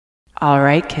All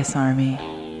right, Kiss Army.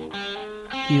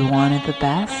 You wanted the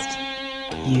best,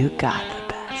 you got the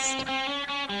best.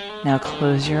 Now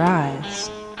close your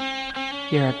eyes.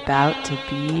 You're about to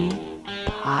be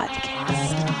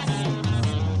podcasted.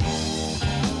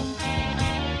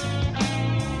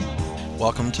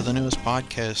 Welcome to the newest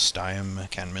podcast. I am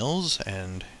Ken Mills,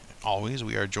 and always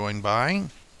we are joined by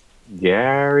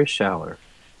Gary Schaller.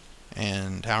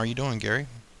 And how are you doing, Gary?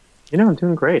 You know, I'm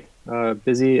doing great.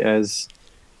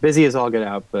 Busy as all get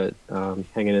out, but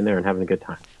hanging in there and having a good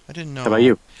time. I didn't know. How about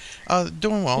you?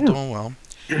 Doing well, Yeah. doing well.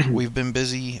 We've been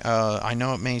busy. I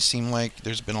know it may seem like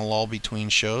there's been a lull between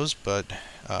shows, but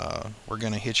we're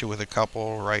going to hit you with a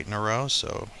couple right in a row,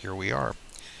 so here we are.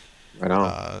 Right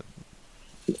on.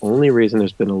 The only reason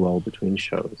there's been a lull between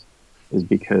shows is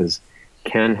because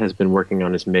Ken has been working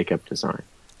on his makeup design.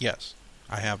 Yes,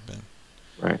 I have been.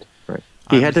 Right.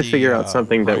 He had to figure out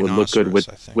something that would look good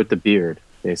rhinoceros, with the beard,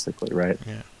 basically, right?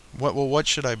 Yeah. What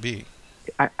should I be?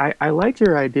 I liked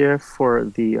your idea for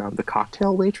the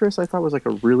cocktail waitress. I thought was like a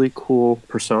really cool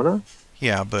persona.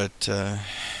 Yeah, but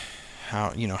how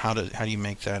do you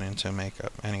make that into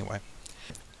makeup anyway?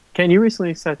 Ken, you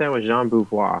recently sat down with Jean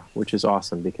Beauvoir, which is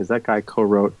awesome because that guy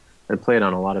co-wrote and played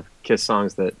on a lot of Kiss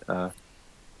songs that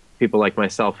people like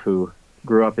myself who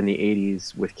grew up in the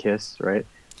 80s with Kiss, right?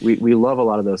 We love a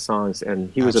lot of those songs,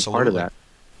 and he was a part of that.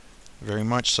 Very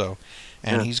much so.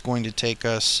 And Yeah. he's going to take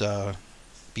us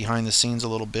behind the scenes a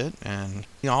little bit, and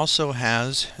he also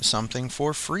has something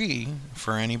for free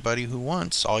for anybody who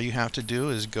wants. All you have to do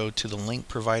is go to the link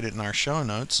provided in our show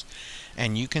notes,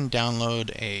 and you can download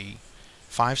a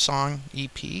 5-song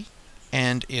EP,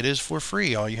 and it is for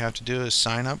free. All you have to do is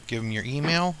sign up, give them your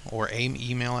email or an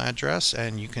email address,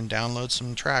 and you can download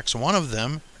some tracks. One of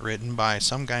them written by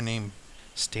some guy named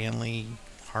Stanley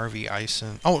Harvey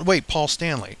Eisen. Oh, wait, Paul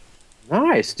Stanley.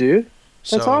 Nice, dude.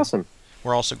 That's awesome.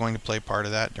 We're also going to play part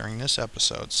of that during this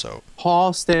episode. So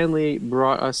Paul Stanley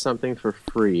brought us something for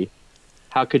free.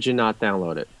 How could you not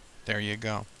download it? there you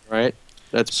go. Right?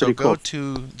 That's So pretty go cool.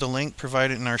 to the link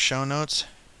provided in our show notes.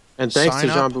 And thanks sign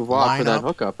to Jean up, Beauvoir line for that up.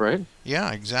 hookup, right?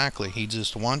 Yeah, exactly. He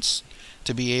just wants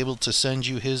to be able to send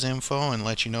you his info and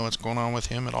let you know what's going on with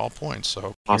him at all points.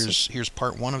 So Awesome. here's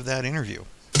part 1 of that interview.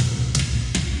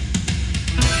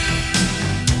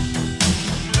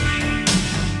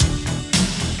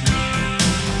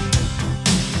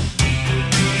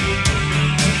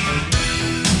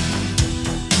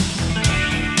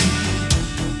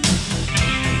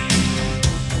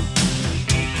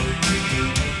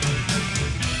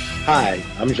 Hi,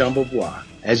 I'm Jean Beauvoir.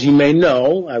 As you may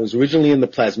know, I was originally in the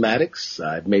Plasmatics.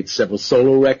 I've made several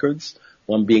solo records,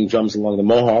 one being Drums Along the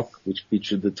Mohawk, which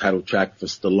featured the title track for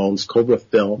Stallone's Cobra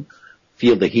film,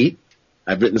 Feel the Heat.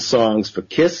 I've written songs for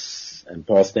Kiss and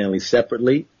Paul Stanley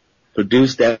separately,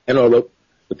 produced and or wrote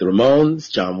with the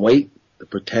Ramones, John Waite, the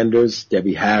Pretenders,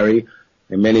 Debbie Harry,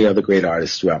 and many other great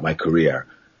artists throughout my career.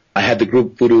 I had the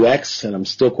group Voodoo X, and I'm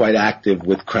still quite active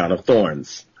with Crown of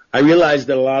Thorns. I realize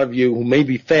that a lot of you who may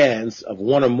be fans of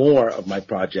one or more of my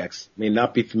projects may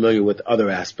not be familiar with other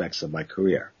aspects of my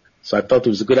career. So I felt it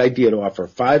was a good idea to offer a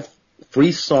 5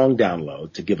 free song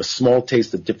download to give a small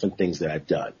taste of different things that I've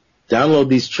done. Download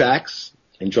these tracks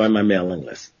and join my mailing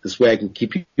list. This way I can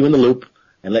keep you in the loop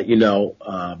and let you know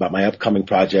about my upcoming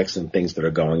projects and things that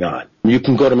are going on. You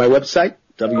can go to my website,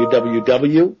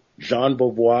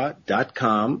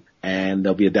 www.jeanbeauvoir.com, and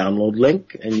there'll be a download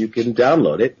link, and you can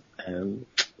download it and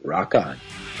rock on.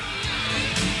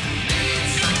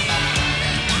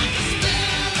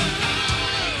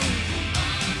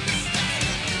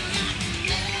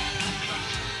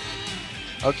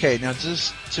 Okay, now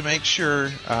just to make sure,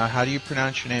 how do you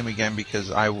pronounce your name again?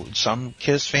 Because some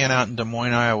Kiss fan out in Des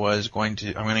Moines, Iowa I'm going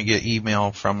to get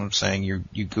email from them saying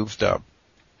you goofed up.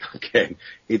 Okay,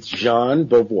 it's Jean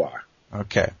Beauvoir.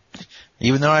 Okay.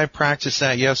 Even though I practiced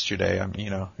that yesterday,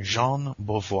 Jean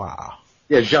Beauvoir.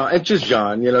 Yeah, Jean. It's just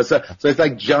Jean, so it's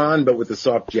like John, but with the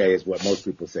soft J is what most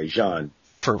people say, Jean.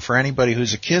 For anybody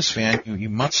who's a Kiss fan, you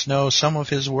must know some of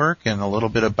his work and a little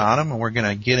bit about him, and we're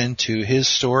going to get into his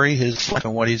story, his life,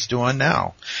 and what he's doing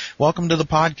now. Welcome to the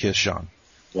podcast, Jean.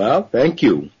 Well, thank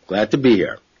you. Glad to be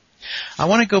here. I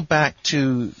want to go back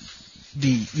to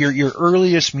your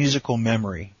earliest musical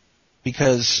memory,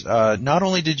 because not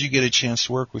only did you get a chance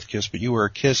to work with Kiss, but you were a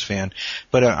Kiss fan.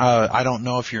 But I don't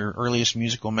know if your earliest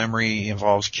musical memory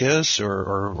involves Kiss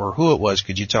or who it was.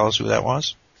 Could you tell us who that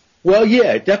was? Well,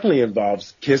 yeah, it definitely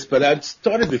involves Kiss, but I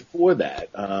started before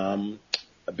that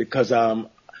because I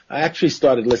actually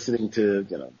started listening to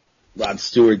Rod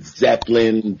Stewart,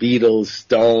 Zeppelin, Beatles,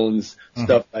 Stones,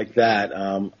 stuff like that.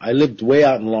 I lived way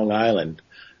out in Long Island.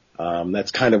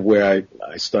 That's kind of where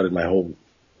I started my whole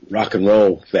rock and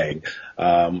roll thing.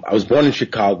 I was born in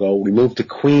Chicago. We moved to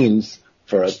Queens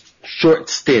for a short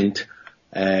stint,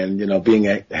 and being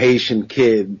a Haitian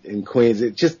kid in Queens,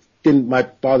 it just didn't. My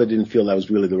father didn't feel that was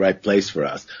really the right place for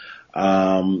us.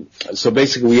 So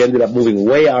basically we ended up moving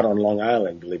way out on Long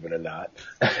Island, believe it or not.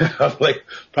 I'm like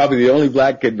probably the only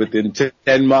black kid within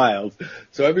 10 miles.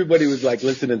 So everybody was like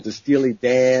listening to Steely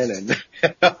Dan and,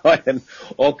 and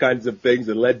all kinds of things,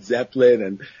 and Led Zeppelin,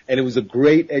 and it was a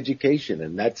great education.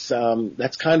 And that's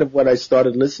kind of what I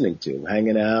started listening to,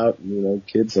 hanging out,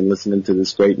 kids, and listening to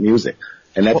this great music.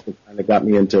 And that's what kind of got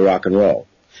me into rock and roll.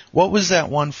 What was that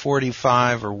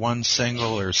 145 or one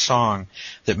single or song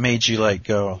that made you like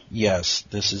go, yes,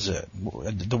 this is it?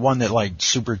 The one that like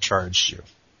supercharged you?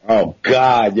 Oh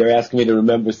God, you're asking me to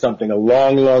remember something a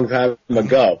long, long time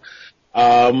ago.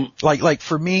 Like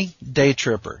for me, Day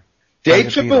Tripper. Day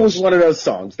Tripper was one of those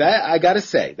songs. That I gotta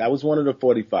say, that was one of the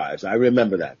 45s. I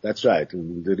remember that. That's right.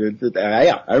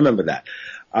 Yeah, I remember that.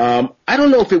 I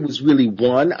don't know if it was really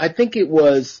one. I think it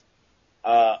was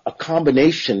a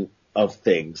combination of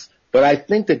things, but I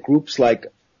think that groups like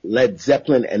Led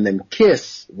Zeppelin and then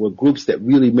Kiss were groups that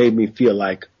really made me feel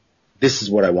like this is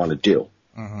what I want to do.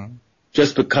 Mm-hmm.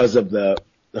 Just because of the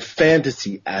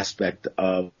fantasy aspect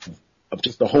of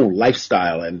just the whole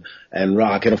lifestyle and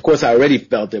rock. And of course I already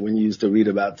felt it when you used to read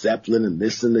about Zeppelin and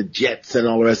this and the Jets and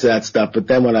all the rest of that stuff. But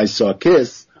then when I saw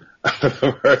Kiss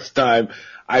the first time,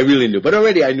 I really knew. But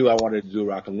already I knew I wanted to do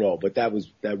rock and roll, but that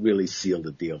really sealed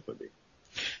the deal for me.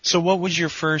 So what was your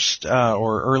first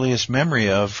or earliest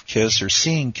memory of Kiss or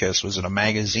seeing Kiss? Was it a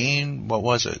magazine? What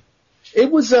was it? It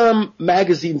was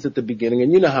magazines at the beginning,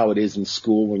 and you know how it is in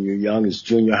school when you're young. It's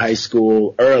junior high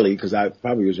school early, because I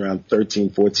probably was around 13,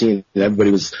 14, and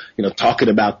everybody was, talking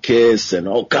about Kiss, and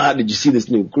oh God, did you see this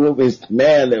new group?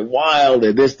 Man, they're wild,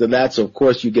 they're this, they're that. So of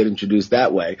course you get introduced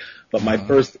that way. But my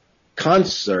first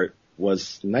concert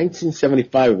was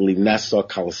 1975, I believe, Nassau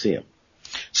Coliseum.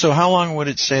 So how long would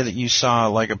it say that you saw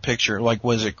like a picture? Like,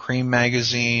 was it Cream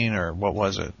magazine or what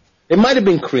was it? It might have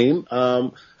been Cream.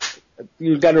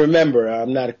 You've got to remember,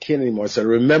 I'm not a kid anymore, so to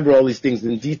remember all these things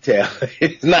in detail,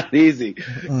 it's not easy,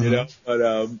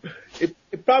 But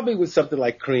it probably was something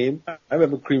like Cream. I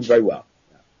remember Cream very well.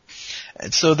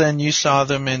 And so then you saw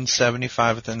them in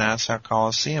 75 at the Nassau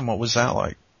Coliseum. What was that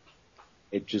like?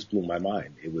 It just blew my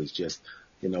mind. It was just,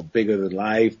 bigger than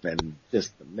life, and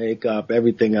just the makeup,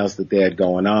 everything else that they had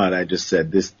going on. I just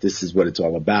said, this is what it's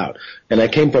all about. And I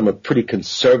came from a pretty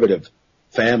conservative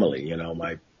family.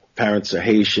 My parents are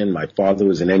Haitian. My father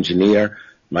was an engineer.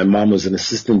 My mom was an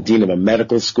assistant dean of a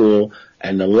medical school.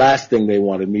 And the last thing they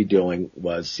wanted me doing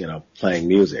was, playing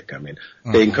music. I mean,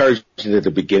 they encouraged it at the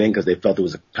beginning because they felt it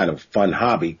was a kind of fun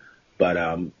hobby. But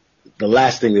the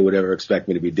last thing they would ever expect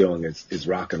me to be doing is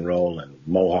rock and roll and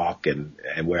Mohawk and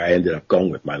where I ended up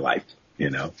going with my life,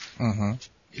 Mm-hmm.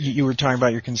 You were talking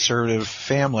about your conservative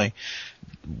family.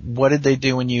 What did they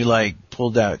do when you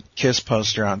pulled that Kiss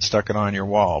poster out and stuck it on your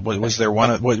wall? Was there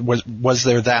was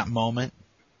there that moment?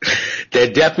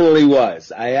 There definitely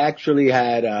was. I actually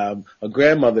had a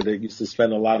grandmother that used to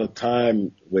spend a lot of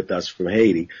time with us from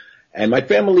Haiti, and my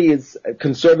family is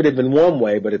conservative in one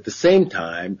way, but at the same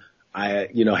time,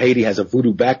 Haiti has a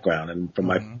voodoo background, and from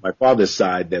my father's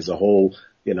side, there's a whole,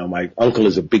 my uncle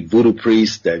is a big voodoo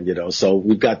priest, and, so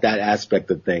we've got that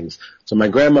aspect of things. So my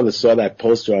grandmother saw that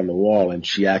poster on the wall, and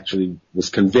she actually was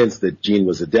convinced that Gene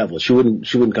was a devil. She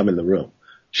wouldn't come in the room.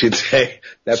 She'd say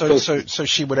that. So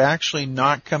she would actually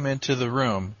not come into the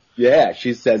room. Yeah,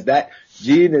 she says that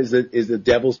Gene is a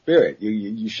devil spirit.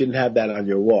 You shouldn't have that on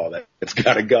your wall. That's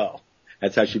gotta go.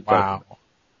 That's how she put it.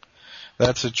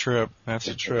 That's a trip.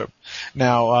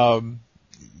 Now,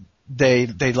 they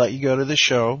let you go to the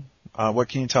show. What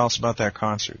can you tell us about that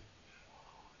concert?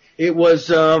 It was,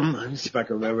 let me see if I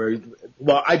can remember.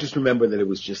 Well, I just remember that it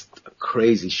was just a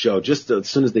crazy show. Just as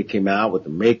soon as they came out with the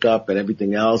makeup and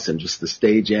everything else, and just the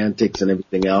stage antics and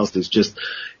everything else,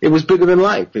 it was bigger than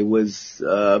life. It was,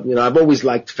 I've always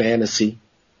liked fantasy.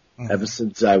 Mm-hmm. Ever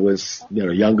since I was,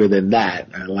 younger than that.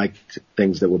 I liked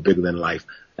things that were bigger than life.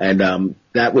 And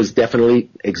that was definitely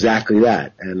exactly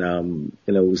that. And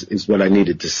it's what I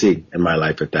needed to see in my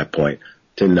life at that point,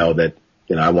 to know that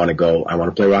I want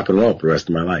to play rock and roll for the rest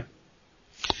of my life.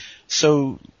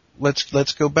 So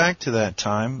let's go back to that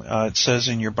time. It says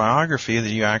in your biography that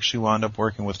you actually wound up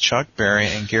working with Chuck Berry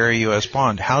and Gary U.S.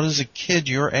 Bond. How does a kid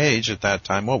your age at that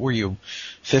time? What were you,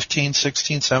 15,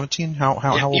 16, 17? How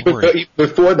old were you?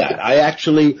 Before that,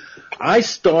 I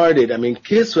started,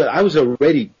 Kiss, I was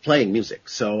already playing music.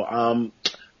 So,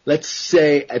 let's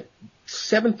say at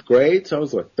 7th grade, so I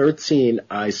was 13,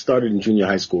 I started in junior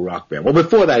high school rock band. Well,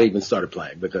 before that I even started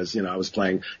playing because, I was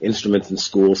playing instruments in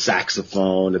school,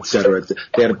 saxophone, etc.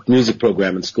 They had a music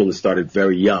program in school that started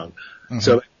very young. Mm-hmm.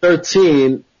 So at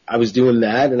 13, I was doing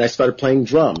that and I started playing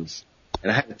drums.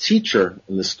 And I had a teacher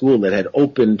in the school that had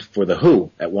opened for The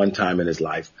Who at one time in his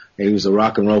life. And he was a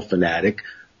rock and roll fanatic.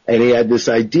 And he had this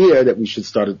idea that we should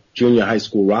start a junior high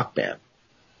school rock band.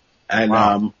 And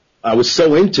wow. I was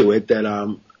so into it that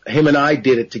him and I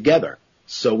did it together.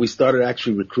 So we started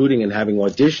actually recruiting and having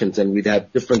auditions, and we'd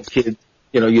have different kids.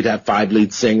 You'd have 5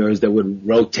 lead singers that would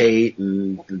rotate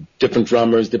and different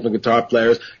drummers, different guitar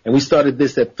players. And we started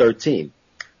this at 13.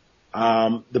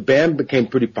 The band became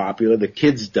pretty popular. The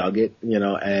kids dug it,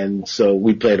 and so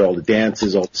we played all the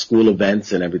dances, all the school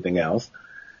events and everything else.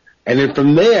 And then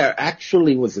from there,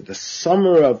 actually was it the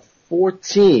summer of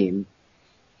 14,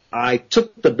 I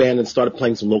took the band and started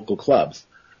playing some local clubs.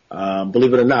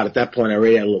 Believe it or not, at that point I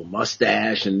already had a little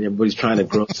mustache and everybody's trying to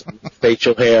grow some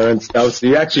facial hair and stuff. So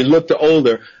you actually looked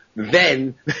older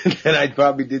then than I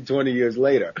probably did 20 years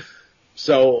later.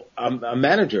 So a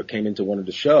manager came into one of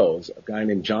the shows, a guy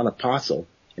named John Apostle,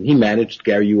 and he managed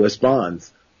Gary U.S.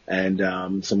 Bonds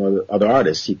and some other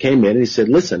artists. He came in and he said,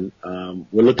 listen,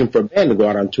 we're looking for a band to go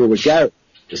out on tour with Gary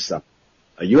this summer.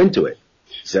 Are you into it?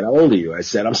 He said, how old are you? I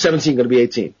said, I'm 17, going to be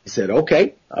 18. He said,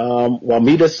 okay, well,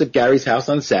 meet us at Gary's house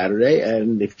on Saturday,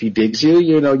 and if he digs you,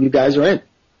 you guys are in.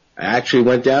 I actually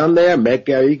went down there, met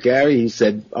Gary. He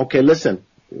said, okay, listen,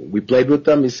 we played with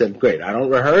them. He said, great, I don't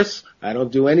rehearse. I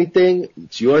don't do anything.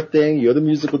 It's your thing. You're the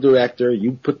musical director.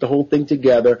 You put the whole thing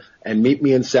together and meet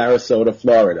me in Sarasota,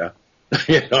 Florida,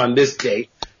 on this date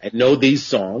and know these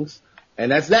songs.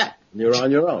 And that's that. You're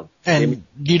on your own. And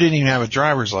you didn't even have a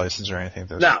driver's license or anything.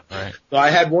 No. Right. So I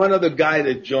had one other guy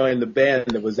that joined the band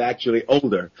that was actually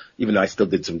older, even though I still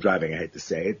did some driving, I hate to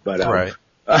say it. But, right.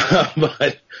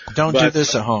 Don't do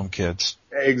this at home, kids.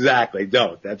 Exactly.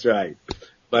 Don't. That's right.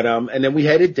 But, and then we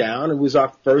headed down. It was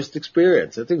our first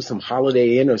experience. I think it was some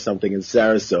Holiday Inn or something in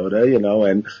Sarasota,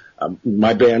 and,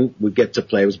 my band would get to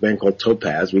play. It was a band called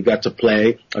Topaz. We got to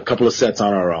play a couple of sets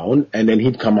on our own, and then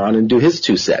he'd come on and do his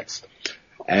 2 sets.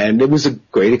 And it was a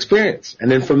great experience. And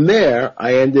then from there,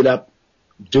 I ended up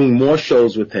doing more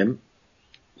shows with him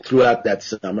throughout that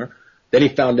summer. Then he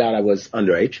found out I was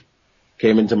underage.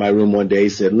 Came into my room one day. He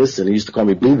said, listen, he used to call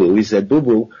me Boo Boo. He said, Boo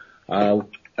Boo,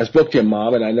 I spoke to your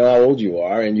mom and I know how old you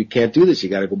are and you can't do this. You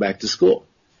got to go back to school.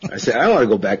 I said, I don't want to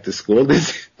go back to school.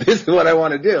 This is what I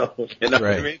want to do. You know what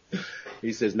I mean?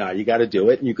 He says, no, you got to do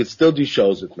it. And you could still do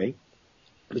shows with me,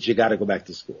 but you got to go back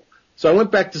to school. So I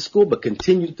went back to school, but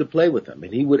continued to play with him.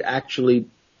 And he would actually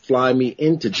fly me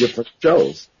into different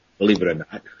shows, believe it or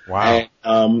not. Wow.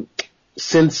 And,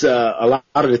 since a lot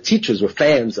of the teachers were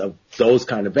fans of those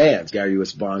kind of bands, Gary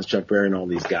U.S. Bonds, Chuck Berry, and all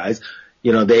these guys,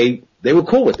 they were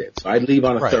cool with it. So I'd leave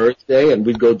on a Thursday, and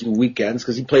we'd go do weekends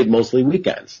because he played mostly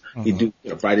weekends. Mm-hmm. He'd do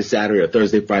Friday, Saturday, or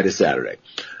Thursday, Friday, Saturday.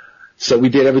 So we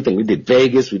did everything. We did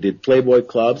Vegas, we did Playboy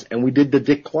clubs, and we did the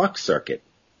Dick Clark circuit.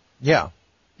 Yeah.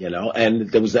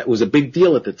 And that was a big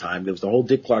deal at the time. There was the whole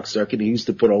Dick Clark circuit. He used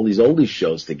to put all these oldies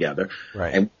shows together.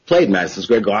 Right. And played Madison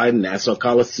Square Garden, Nassau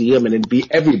Coliseum, and it'd be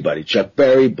everybody. Chuck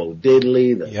Berry, Bo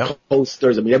Diddley, the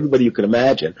Coasters, everybody you could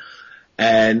imagine.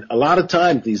 And a lot of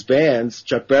times these bands,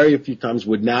 Chuck Berry a few times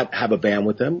would not have a band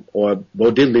with him, or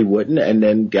Bo Diddley wouldn't, and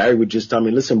then Gary would just tell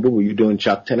me, listen, Boo, you're doing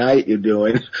Chuck tonight, you're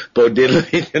doing Bo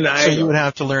Diddley tonight. So you would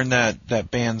have to learn that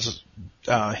band's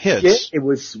hits. Yeah, it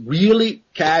was really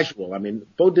casual. I mean,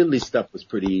 Bo Diddley's stuff was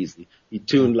pretty easy. He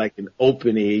tuned like an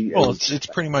open E. Well, it's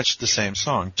pretty much the same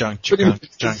song. Junk.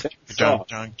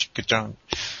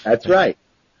 That's right.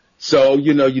 So,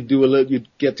 you'd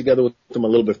get together with them a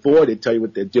little before, they'd tell you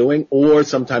what they're doing, or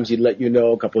sometimes he'd let you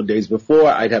know a couple of days before.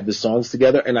 I'd have the songs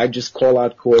together, and I'd just call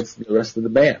out chords to the rest of the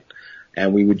band.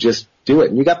 And we would just do it.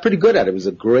 And you got pretty good at it. It was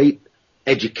a great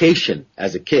education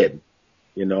as a kid,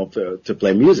 to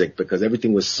play music, because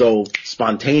everything was so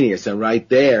spontaneous and right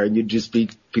there, and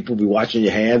people would be watching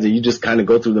your hands, and you just kind of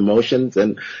go through the motions,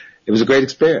 and it was a great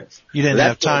experience. You didn't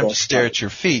have time to stare at your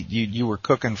feet. You were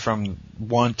cooking from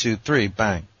 1, 2, 3,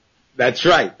 bang. That's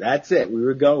right. That's it. We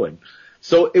were going.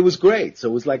 So it was great. So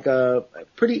it was like a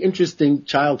pretty interesting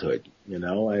childhood,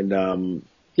 and,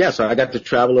 so I got to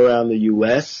travel around the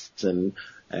U.S.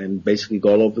 and basically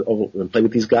go all over and play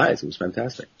with these guys. It was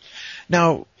fantastic.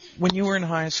 Now, when you were in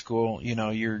high school,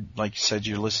 you're, like you said,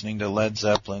 you're listening to Led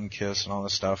Zeppelin, Kiss, and all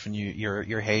this stuff, and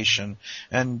you're Haitian.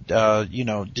 And,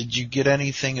 did you get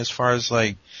anything as far as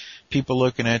like people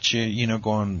looking at you,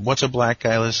 going, what's a black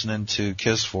guy listening to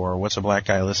Kiss for? What's a black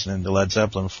guy listening to Led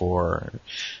Zeppelin for?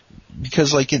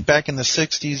 Because back in the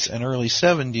 60s and early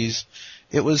 70s,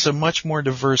 it was a much more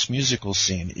diverse musical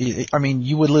scene. I mean,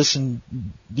 you would you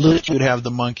would have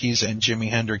the Monkees and Jimi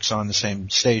Hendrix on the same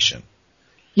station.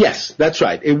 Yes, that's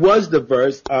right. It was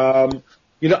diverse.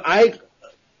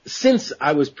 Since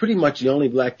I was pretty much the only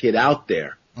black kid out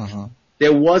there,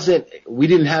 we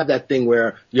didn't have that thing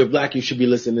where you're black, you should be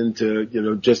listening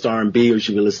to, just R&B or you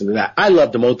should be listening to that. I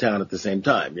loved the Motown at the same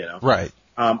time, Right.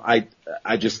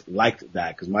 I just liked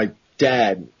that because my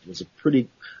dad was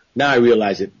now I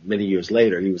realize it many years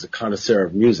later, he was a connoisseur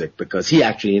of music because he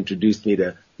actually introduced me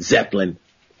to Zeppelin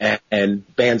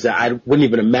and bands that I wouldn't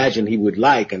even imagine he would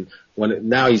like. And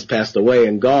now he's passed away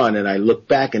and gone, and I look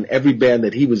back and every band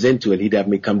that he was into, and he'd have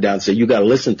me come down and say, you got to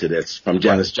listen to this, from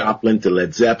Janis Joplin to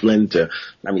Led Zeppelin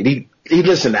he'd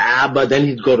listen to ABBA, then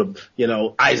he'd go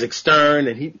to, Isaac Stern,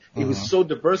 and he was so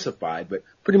diversified, but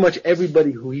pretty much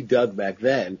everybody who he dug back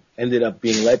then ended up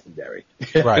being legendary.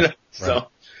 Right. So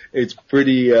it's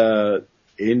pretty,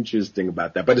 interesting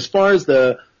about that. But as far as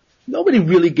nobody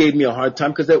really gave me a hard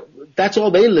time because that's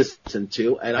all they listened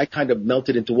to, and I kind of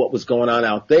melted into what was going on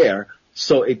out there,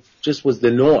 so it just was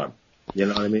the norm. You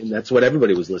know what I mean? That's what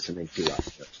everybody was listening to out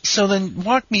there. So then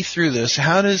walk me through this.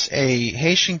 How does a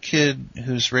Haitian kid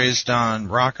who's raised on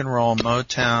rock and roll,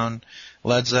 Motown,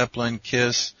 Led Zeppelin,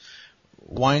 Kiss,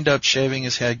 wind up shaving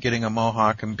his head, getting a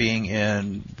mohawk, and being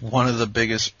in one of the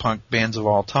biggest punk bands of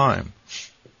all time?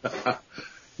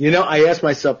 I ask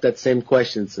myself that same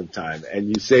question sometime, and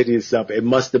you say to yourself, it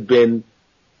must have been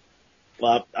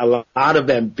a lot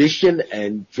of ambition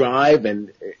and drive,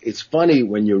 and it's funny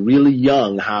when you're really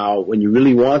young how when you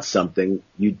really want something,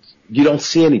 you don't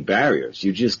see any barriers.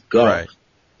 You just go, right.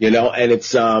 And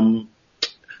it's,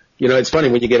 it's funny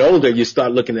when you get older, you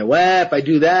start looking at, well, if I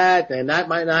do that, then that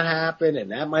might not happen,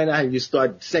 and that might not, and you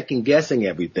start second guessing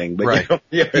everything. But right.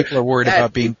 People are worried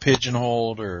about being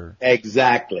pigeonholed or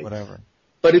exactly whatever.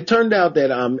 But it turned out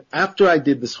that after I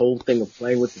did this whole thing of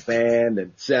playing with the band, et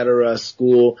cetera,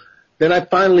 school, then I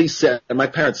finally said, and my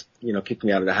parents, kicked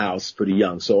me out of the house pretty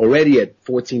young. So already at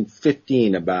 14,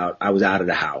 15 I was out of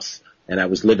the house, and I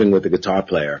was living with a guitar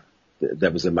player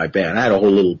that was in my band. I had a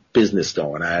whole little business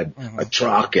going. I had a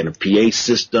truck and a PA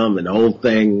system and the whole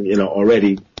thing,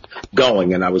 already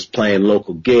going, and I was playing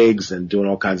local gigs and doing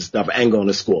all kinds of stuff and going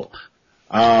to school.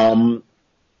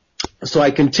 So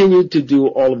I continued to do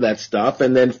all of that stuff,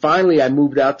 and then finally I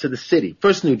moved out to the city.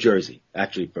 First New Jersey,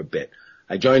 actually, for a bit.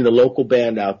 I joined the local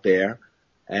band out there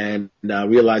and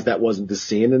realized that wasn't the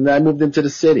scene, and then I moved into the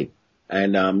city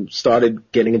and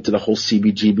started getting into the whole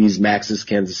CBGB's, Max's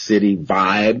Kansas City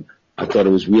vibe. I thought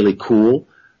it was really cool.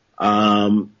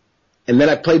 And then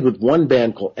I played with one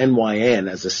band called NYN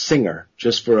as a singer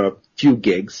just for a few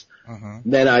gigs.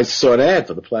 Then I saw an ad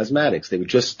for the Plasmatics. They were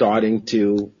just starting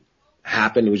to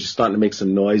happen. It was just starting to make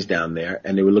some noise down there,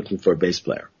 and they were looking for a bass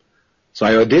player. So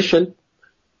I auditioned.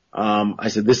 I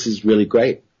said, this is really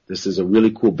great. This is a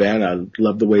really cool band. I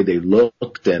love the way they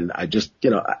looked, and I just,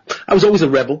 I was always a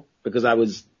rebel because I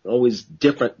was always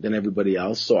different than everybody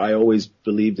else, so I always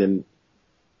believed in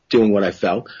doing what I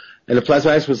felt. And the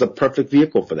Plasmatics was a perfect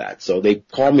vehicle for that. So they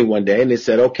called me one day and they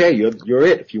said, okay, you're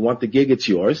it. If you want the gig, it's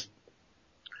yours.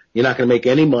 You're not going to make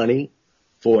any money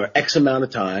for X amount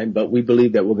of time, but we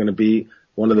believe that we're going to be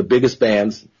one of the biggest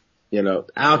bands,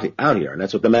 out here. And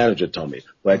that's what the manager told me.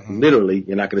 But literally,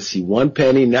 you're not going to see one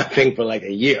penny, nothing for like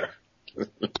a year.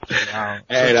 Wow.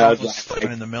 And so I was like,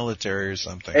 in the military or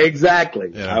something.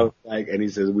 Exactly. Yeah. I was like, and he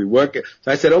says, we work it.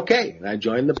 So I said, okay. And I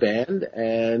joined the band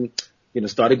and,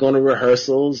 started going to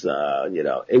rehearsals.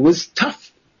 It was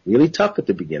tough, really tough at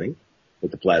the beginning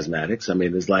with the Plasmatics. I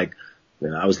mean, it's like,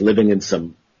 I was living in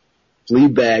some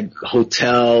Fleabag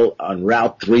hotel on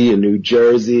Route 3 in New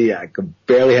Jersey. I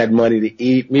barely had money to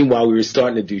eat. Meanwhile, we were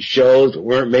starting to do shows, but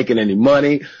weren't making any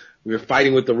money. We were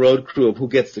fighting with the road crew of who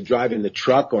gets to drive in the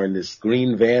truck or in this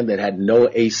green van that had no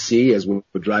AC as we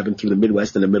were driving through the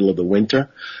Midwest in the middle of the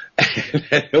winter.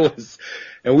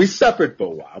 And we suffered for a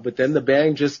while, but then the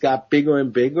band just got bigger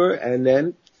and bigger. And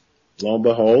then lo and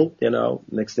behold,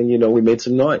 next thing you know, we made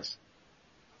some noise.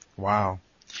 Wow.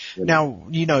 Now,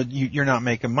 you're not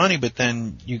making money, but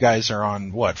then you guys are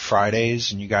on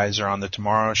Fridays, and you guys are on the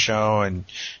Tomorrow Show, and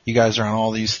you guys are on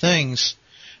all these things.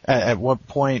 At what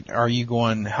point are you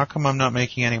going, how come I'm not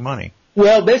making any money?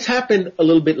 Well, this happened a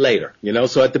little bit later,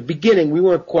 So at the beginning, we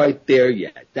weren't quite there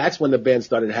yet. That's when the band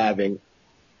started having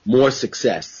more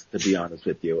success, to be honest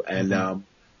with you. And,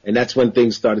 and that's when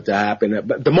things started to happen.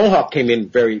 But the Mohawk came in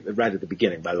right at the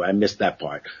beginning, by the way. I missed that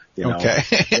part. Okay.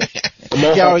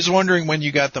 Yeah, I was wondering when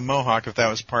you got the Mohawk, if that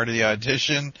was part of the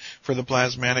audition for the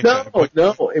Plasmatics.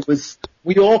 No, it was,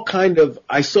 we all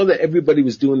I saw that everybody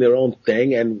was doing their own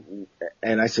thing, and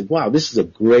I said, wow, this is a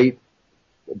great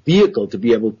vehicle to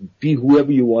be able to be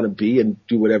whoever you want to be and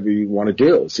do whatever you want to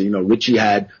do. So, Richie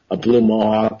had a blue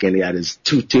mohawk and he had his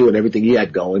tutu and everything he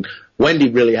had going. Wendy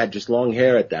really had just long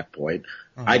hair at that point.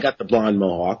 Mm-hmm. I got the blonde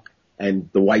mohawk and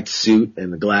the white suit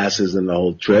and the glasses and the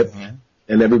whole trip. Mm-hmm.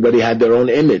 And everybody had their own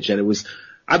image. And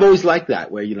I've always liked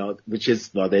that where, which is,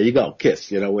 well, there you go,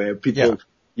 KISS, where people,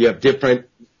 you have different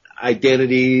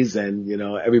identities and,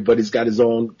 everybody's got his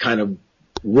own kind of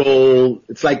role.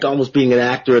 It's like almost being an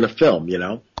actor in a film,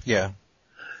 Yeah.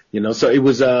 So it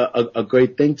was a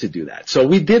great thing to do that. So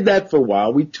we did that for a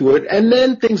while. We toured and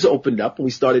then things opened up and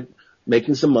we started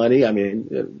making some money. I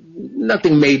mean,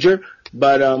 nothing major,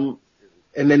 but, and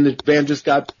then the band just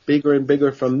got bigger and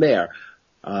bigger from there.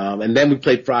 And then we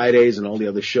played Fridays and all the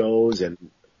other shows and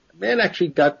the band actually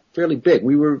got fairly big.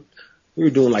 We were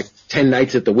doing like 10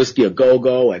 nights at the Whiskey A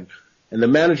Go-Go and the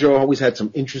manager always had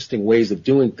some interesting ways of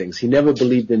doing things. He never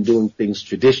believed in doing things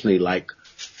traditionally like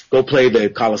go play the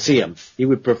Coliseum. He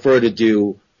would prefer to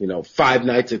do, 5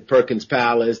 nights at Perkins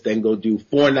Palace, then go do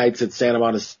 4 nights at Santa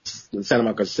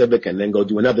Monica Civic, and then go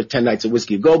do another 10 nights at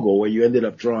Whiskey A Go-Go where you ended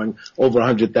up drawing over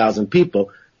 100,000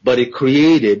 people. But it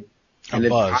created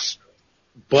a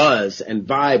buzz and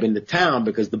vibe in the town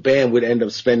because the band would end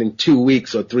up spending 2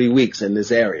 weeks or 3 weeks in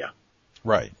this area.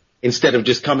 Right. Instead of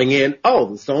just coming in,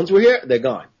 the Stones were here, they're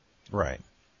gone. Right.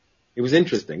 It was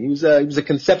interesting. He was a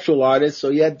conceptual artist, so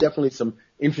he had definitely some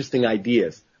interesting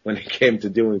ideas when it came to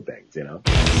doing things,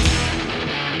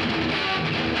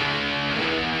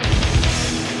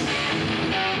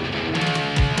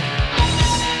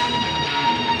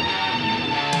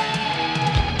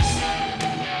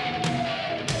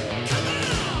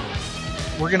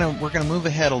 We're gonna move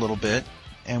ahead a little bit,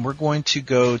 and we're going to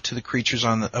go to the Creatures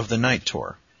of the Night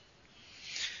tour.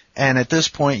 And at this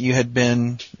point, you had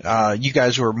been, you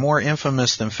guys were more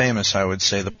infamous than famous, I would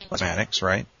say, the Plasmatics,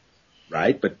 right?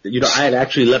 Right, but I had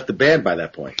actually left the band by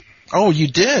that point. Oh, you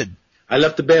did? I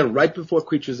left the band right before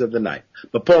Creatures of the Night.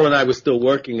 But Paul and I were still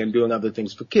working and doing other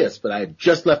things for KISS, but I had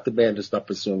just left the band to start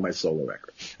pursuing my solo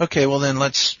record. Okay, well then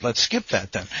let's skip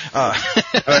that then.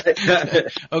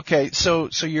 Okay, so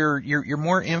you're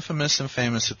more infamous than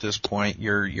famous at this point.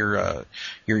 You're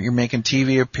making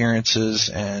TV appearances,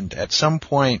 and at some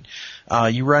point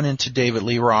you run into David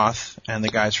Lee Roth and the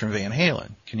guys from Van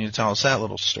Halen. Can you tell us that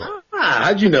little story?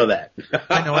 How'd you know that?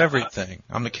 I know everything.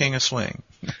 I'm the king of swing.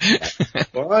 That's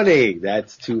funny.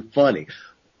 That's too funny.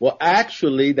 Well,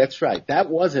 actually, that's right. That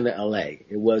was in L.A.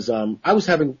 It was, I was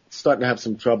starting to have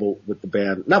some trouble with the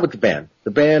band. Not with the band.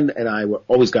 The band and I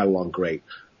always got along great.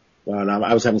 Well,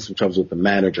 I was having some troubles with the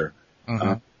manager.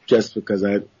 Mm-hmm. Just because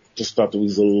I just thought that he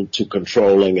was a little too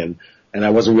controlling and I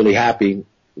wasn't really happy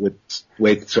with the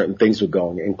way certain things were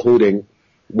going, including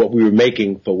what we were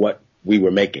making for what we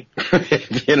were making.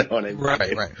 You know what I mean?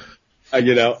 Right.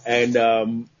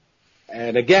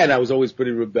 And again, I was always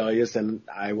pretty rebellious, and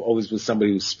I always was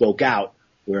somebody who spoke out,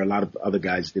 where a lot of other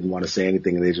guys didn't want to say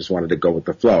anything, and they just wanted to go with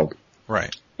the flow.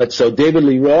 Right. But so David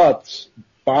Lee Roth's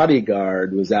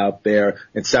bodyguard was out there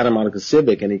at Santa Monica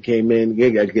Civic, and he came to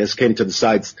the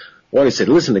sides. Well, he said,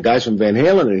 "Listen, the guys from Van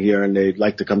Halen are here, and they'd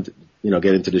like to come to,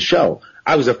 get into the show."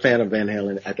 I was a fan of Van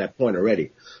Halen at that point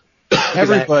already.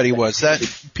 Everybody was. That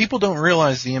people don't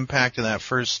realize the impact of that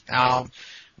first album.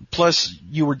 Plus,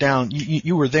 you were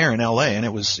you were there in L.A. and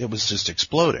it was just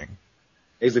exploding.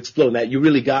 It was exploding. That You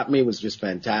Really Got Me was just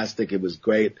fantastic. It was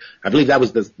great. I believe that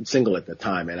was the single at the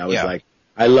time, and I was like,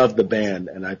 I loved the band,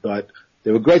 and I thought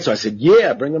they were great. So I said,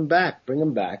 yeah, bring them back.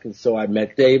 And so I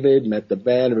met David, met the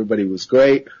band. Everybody was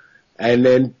great. And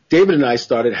then David and I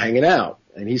started hanging out.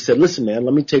 And he said, listen, man,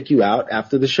 let me take you out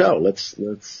after the show. Let's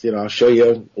I'll show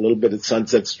you a little bit at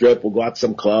Sunset Strip. We'll go out to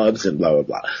some clubs and blah, blah,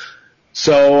 blah.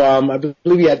 So, I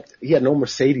believe he had no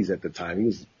Mercedes at the time. He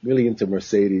was really into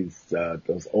Mercedes,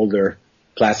 those older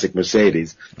classic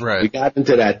Mercedes. Right. We got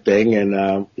into that thing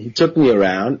and, he took me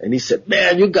around and he said,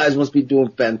 man, you guys must be doing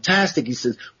fantastic. He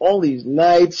says, all these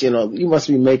nights, you must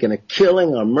be making a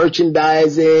killing on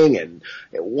merchandising and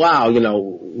wow,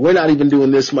 we're not even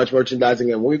doing this much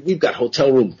merchandising and we've got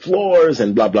hotel room floors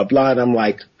and blah, blah, blah. And I'm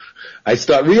like, I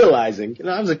start realizing,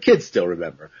 I was a kid still,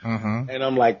 remember? Mm-hmm. And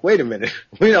I'm like, wait a minute,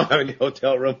 we don't have any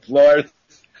hotel room floors.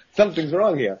 Something's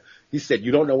wrong here. He said,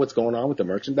 you don't know what's going on with the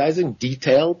merchandising?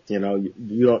 Detailed?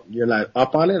 You're not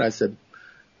up on it? I said,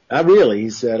 not really. He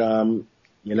said,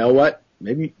 you know what?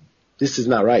 Maybe this is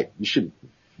not right.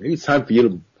 Maybe it's time for you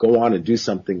to go on and do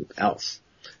something else.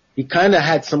 He kind of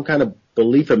had some kind of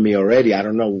belief in me already. I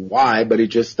don't know why, but he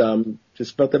just felt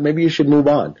that maybe you should move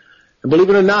on. And believe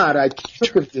it or not, I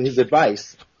took his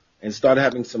advice and started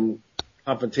having some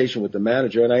confrontation with the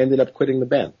manager, and I ended up quitting the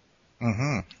band.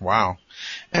 Mm-hmm. Wow.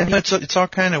 And it's all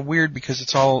kind of weird because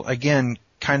it's all, again,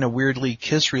 kind of weirdly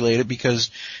Kiss related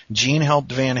because Gene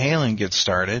helped Van Halen get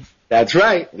started. That's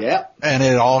right. Yeah. And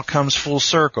it all comes full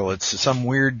circle. It's some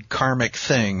weird karmic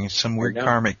thing, some weird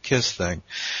karmic Kiss thing.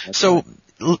 That's so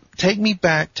take me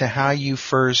back to how you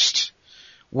first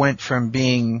went from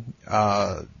being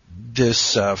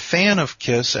this fan of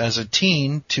Kiss as a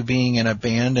teen to being in a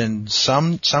band, and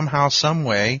somehow, some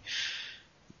way,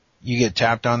 you get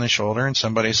tapped on the shoulder and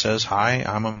somebody says, "Hi,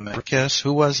 I'm a member of Kiss."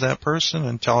 Who was that person?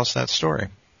 And tell us that story.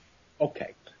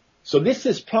 Okay. So this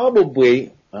is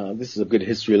probably, this is a good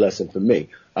history lesson for me.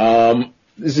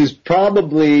 This is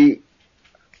probably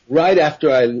right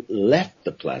after I left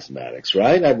the Plasmatics,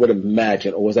 right? I would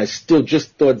imagine, or was I still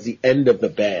just towards the end of the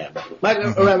band? I might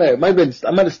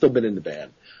have still been in the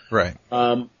band. Right.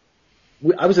 I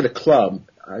was at a club.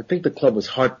 I think the club was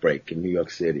Heartbreak in New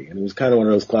York City, and it was kind of one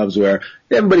of those clubs where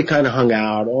everybody kind of hung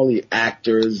out, all the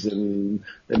actors and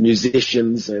the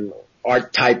musicians and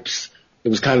art types. It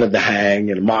was kind of the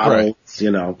hang and models,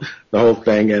 you know, the whole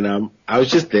thing. And I was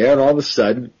just there, and all of a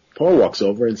sudden, Paul walks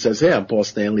over and says, "Hey, I'm Paul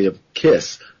Stanley of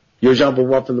Kiss. You're Jean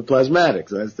Beauvoir from the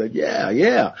Plasmatics." And I said,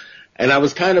 yeah. And I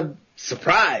was kind of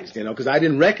surprised, you know, because I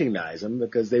didn't recognize him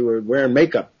because they were wearing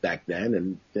makeup back then.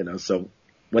 And, you know, so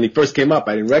when he first came up,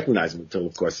 I didn't recognize him until,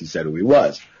 of course, he said who he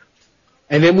was.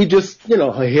 And then we just, you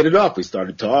know, hit it off. We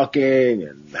started talking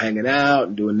and hanging out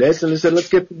and doing this. And I said, "Let's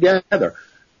get together."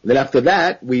 And then after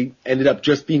that, we ended up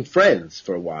just being friends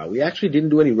for a while. We actually didn't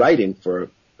do any writing for,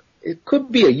 it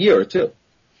could be a year or two.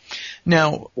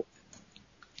 Now,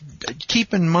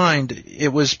 keep in mind, it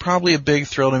was probably a big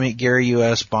thrill to meet Gary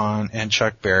U.S. Bond and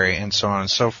Chuck Berry and so on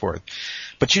and so forth.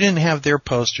 But you didn't have their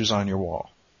posters on your wall.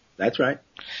 That's right.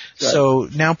 So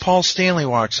now Paul Stanley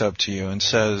walks up to you and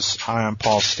says, "Hi, I'm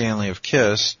Paul Stanley of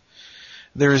Kiss."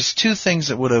 There's two things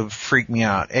that would have freaked me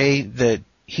out. A, that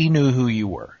he knew who you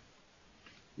were.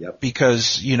 Yep.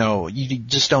 Because, you know, you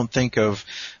just don't think of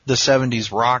the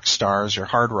 70s rock stars or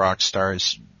hard rock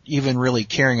stars even really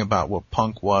caring about what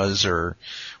punk was or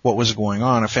what was going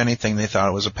on. If anything, they thought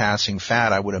it was a passing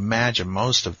fad, I would imagine,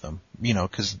 most of them, you know,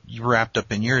 because you're wrapped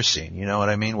up in your scene, you know what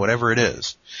I mean? Whatever it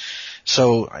is.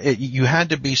 So you had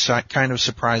to be kind of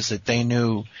surprised that they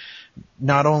knew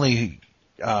not only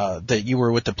that you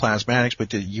were with the Plasmatics,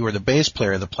 but that you were the bass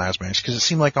player of the Plasmatics, because it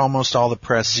seemed like almost all the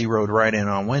press zeroed right in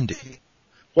on Wendy.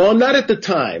 Well, not at the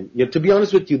time. You know, to be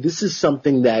honest with you, this is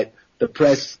something that the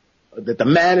press, that the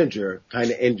manager kind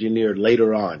of engineered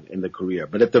later on in the career.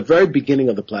 But at the very beginning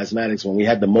of the Plasmatics, when we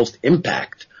had the most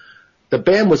impact, the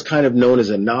band was kind of known as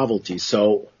a novelty.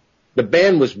 So the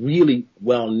band was really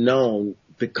well known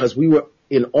because we weren't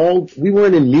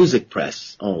in music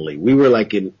press only. We were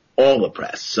like in all the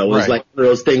press. So it was like one of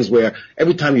those things where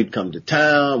every time you'd come to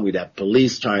town, we'd have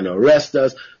police trying to arrest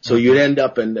us. So you'd end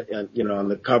up on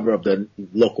the cover of the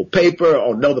local paper.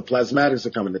 "Oh no, the Plasmatics are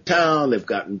coming to town. They've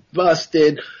gotten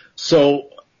busted." So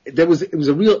it was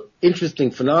a real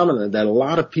interesting phenomenon that a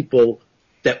lot of people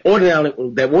that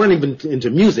weren't even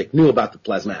into music knew about the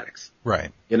Plasmatics.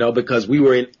 Right. You know, because we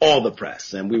were in all the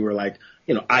press and we were like,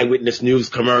 you know, Eyewitness News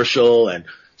commercial, and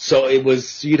so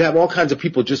you'd have all kinds of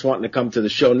people just wanting to come to the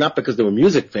show, not because they were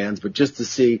music fans, but just to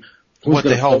see what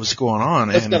the hell was going on.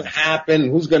 What's going to happen?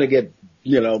 Who's going to get,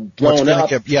 you know, blown up?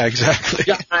 Yeah,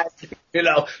 exactly. You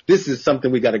know, this is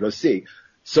something we got to go see.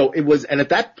 So it was, and at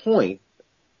that point,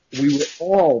 we were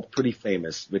all pretty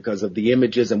famous because of the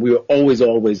images, and we were always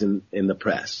in the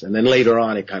press. And then later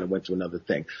on, it kind of went to another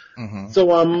thing. Mm-hmm.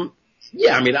 So,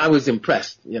 yeah, I mean, I was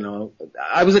impressed, you know.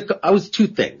 I was two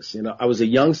things, you know. I was a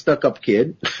young stuck-up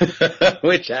kid,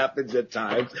 which happens at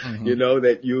times, you know,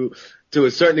 that you, to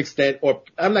a certain extent, or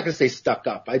I'm not going to say stuck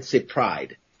up, I'd say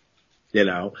pride, you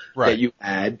know, that you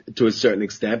had to a certain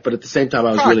extent. But at the same time,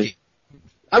 I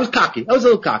was cocky. I was a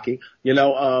little cocky, you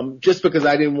know, just because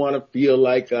I didn't want to feel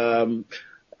like,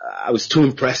 I was too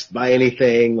impressed by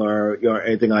anything or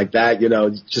anything like that, you know.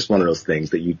 It's just one of those things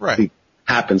that you think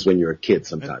happens when you're a kid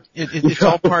sometimes. It's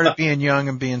all part of being young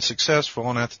and being successful,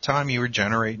 and at the time you were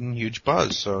generating huge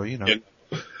buzz, so, you know.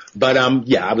 But,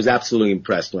 yeah, I was absolutely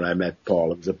impressed when I met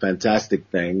Paul. It was a fantastic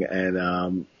thing, and,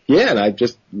 and I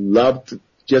just loved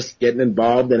just getting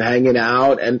involved and hanging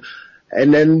out, and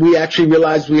then we actually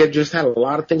realized we had just had a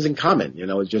lot of things in common, you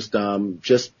know, just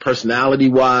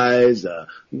personality-wise, you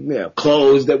know,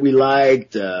 clothes that we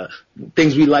liked,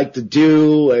 things we liked to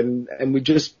do, and we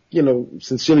just, you know,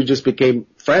 sincerely just became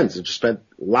friends and just spent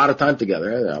a lot of time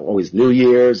together, always New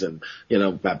Year's and, you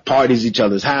know, at parties, each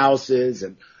other's houses,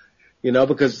 and, you know,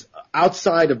 because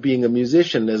outside of being a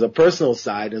musician, there's a personal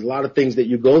side, there's a lot of things that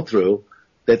you go through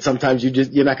that sometimes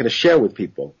you're not going to share with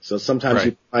people. So sometimes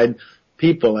you find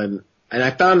people, and And I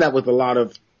found that with a lot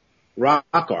of rock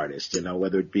artists,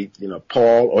 whether it be,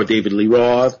 Paul or David Lee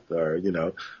Roth or,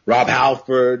 Rob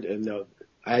Halford. And,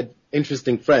 I had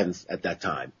interesting friends at that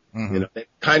time. Mm-hmm.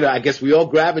 Kind of, I guess we all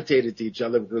gravitated to each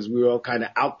other because we were all kind of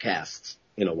outcasts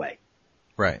in a way.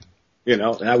 Right. And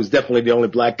I was definitely the only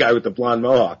black guy with the blonde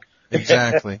mohawk.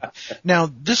 Exactly. Now,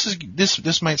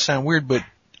 this might sound weird, but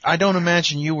I don't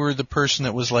imagine you were the person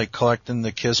that was like collecting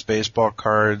the Kiss baseball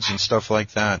cards and stuff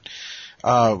like that.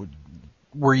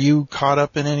 Were you caught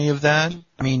up in any of that?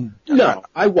 I mean, no,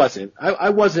 I wasn't. I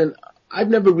wasn't. I've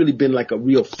never really been like a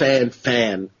real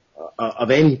fan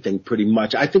of anything. Pretty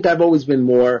much, I think I've always been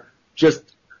more just,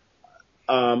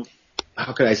 how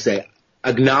can I say,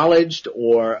 acknowledged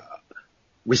or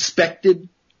respected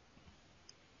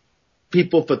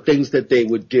people for things that they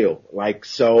would do. Like,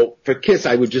 so for Kiss,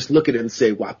 I would just look at it and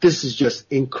say, wow, this is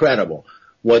just incredible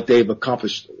what they've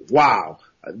accomplished. Wow.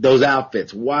 Those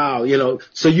outfits. Wow.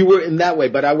 So you were in that way,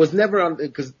 but I was never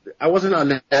because I wasn't on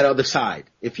that other side,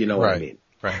 if you know what I mean.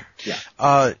 Right.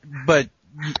 Yeah. But,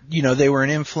 they were an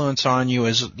influence on you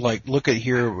as like, look at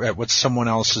what someone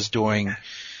else is doing.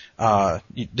 For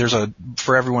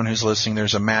everyone who's listening,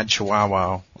 there's a mad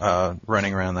chihuahua,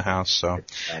 running around the house. So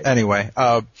anyway,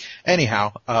 so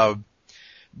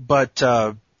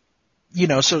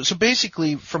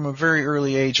basically from a very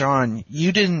early age on,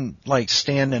 you didn't like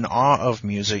stand in awe of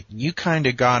music. You kind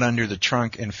of got under the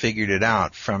trunk and figured it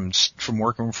out from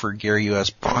working for Gary U.S.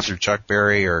 Bonds or Chuck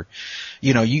Berry or,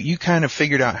 you kind of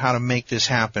figured out how to make this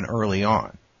happen early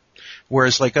on.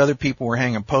 Whereas like other people were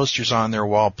hanging posters on their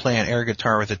wall playing air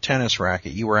guitar with a tennis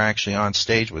racket, you were actually on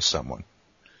stage with someone.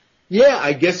 Yeah,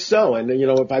 I guess so. And,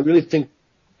 if I really think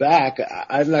back,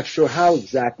 I'm not sure how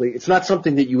exactly. It's not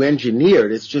something that you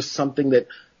engineered. It's just something that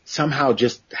somehow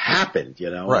just happened,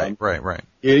 Right.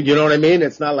 You know what I mean?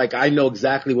 It's not like I know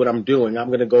exactly what I'm doing. I'm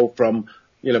going to go from,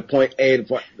 point A to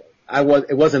point.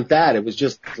 It wasn't that. It was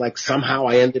just like somehow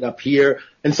I ended up here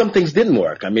and some things didn't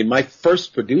work. I mean, my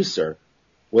first producer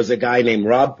was a guy named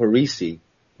Rob Parisi.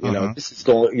 This is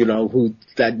going, I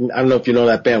don't know if you know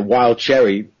that band Wild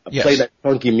Cherry, yes. Play that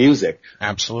funky music.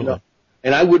 Absolutely.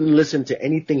 And I wouldn't listen to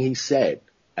anything he said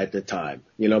at the time,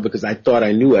 because I thought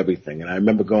I knew everything. And I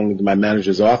remember going into my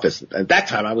manager's office. At that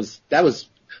time, that was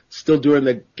still during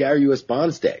the Gary U.S.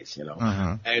 Bonds days,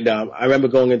 Uh-huh. And, I remember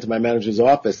going into my manager's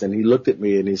office and he looked at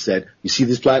me and he said, you see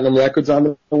these platinum records on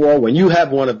the wall? When you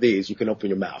have one of these, you can open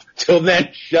your mouth. Till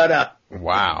then, shut up.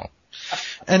 Wow.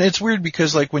 And it's weird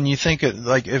because like when you think of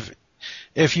like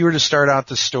if you were to start out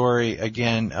the story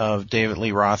again of David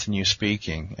Lee Roth and you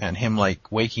speaking and him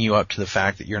like waking you up to the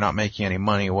fact that you're not making any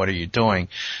money, what are you doing?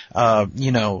 A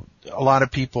lot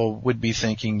of people would be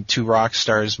thinking two rock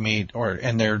stars meet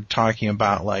and they're talking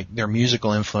about like their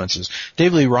musical influences.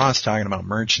 David Lee Roth's talking about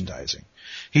merchandising.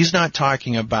 He's not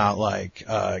talking about like,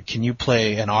 can you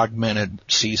play an augmented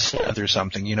C synth or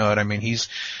something? You know what I mean? He's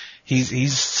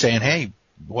saying, hey,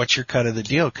 what's your cut of the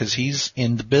deal? Because he's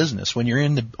in the business. When you're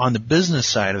on the business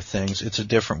side of things, it's a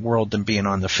different world than being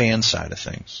on the fan side of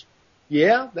things.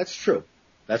 Yeah, that's true.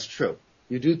 That's true.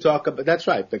 You do talk about, that's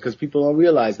right, because people don't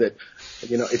realize that,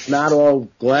 it's not all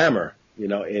glamour,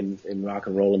 in rock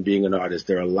and roll and being an artist.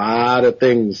 There are a lot of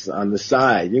things on the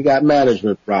side. You got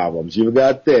management problems. You've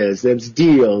got this. It's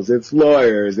deals. It's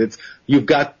lawyers. You've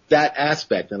got that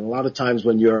aspect. And a lot of times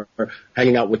when you're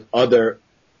hanging out with other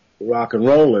rock and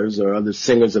rollers or other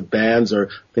singers of bands or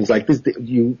things like this,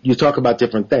 you talk about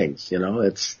different things,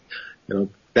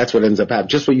 that's what ends up happening.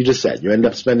 Just what you just said. You end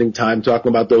up spending time talking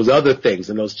about those other things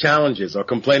and those challenges or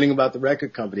complaining about the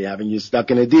record company having you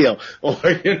stuck in a deal or,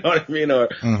 you know what I mean, or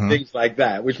things like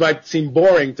that, which might seem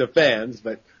boring to fans,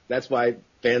 but that's why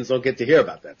fans don't get to hear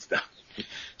about that stuff.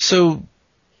 So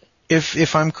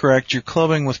if I'm correct, you're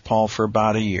clubbing with Paul for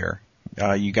about a year.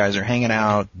 You guys are hanging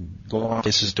out, going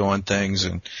places, doing things,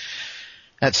 and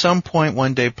at some point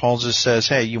one day Paul just says,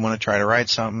 hey, you want to try to write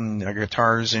something? A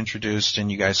guitar is introduced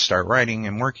and you guys start writing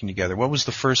and working together. What was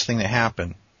the first thing that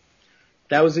happened?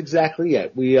 That was exactly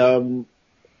it. We, I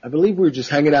believe we were just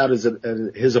hanging out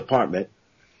at his apartment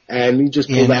and we just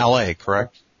pulled in out. LA,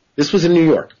 correct? This was in New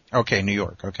York. Okay, New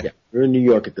York, okay. Yeah, we were in New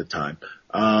York at the time.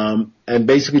 And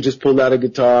basically just pulled out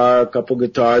a couple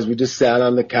guitars. We just sat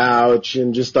on the couch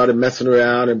and just started messing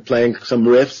around and playing some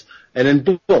riffs. And then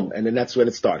boom, and then that's when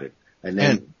it started. And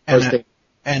then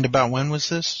and about when was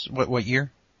this? What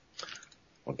year?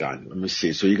 Oh God, let me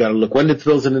see. So you got to look. When did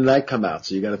Thrills in the Night come out?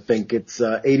 So you got to think it's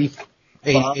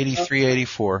 83,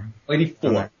 84. 84.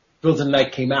 Okay. Thrills in the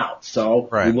Night came out. So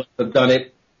right. we must have done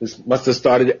it. This must have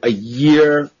started a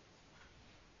year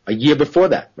before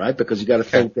that, right? Because you got to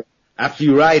think that after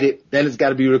you write it, then it's got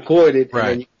to be recorded,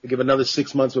 right. and then you give another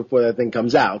 6 months before that thing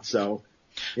comes out. So,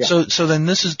 yeah. So then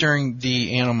this is during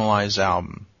the Animalize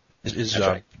album is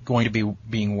right. going to be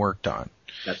being worked on.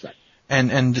 That's right.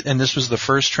 And this was the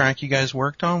first track you guys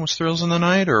worked on, was Thrills in the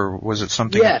Night, or was it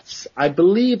something? Yes, I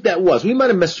believe that was. We might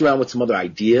have messed around with some other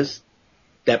ideas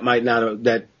that might not,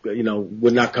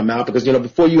 would not come out, because,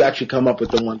 before you actually come up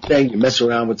with the one thing, you mess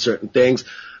around with certain things.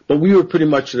 But we were pretty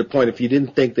much to the point, if you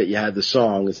didn't think that you had the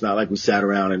song, it's not like we sat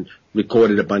around and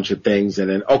recorded a bunch of things and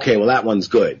then, okay, well, that one's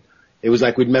good. It was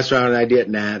like we'd mess around with an idea,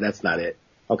 nah, that's not it.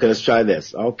 Okay, let's try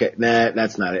this. Okay, nah,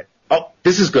 that's not it. Oh,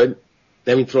 this is good.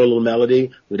 Then we'd throw a little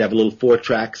melody. We'd have a little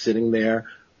 4-track sitting there.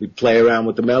 We'd play around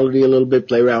with the melody a little bit,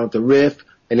 play around with the riff,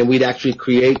 and then we'd actually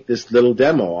create this little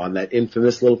demo on that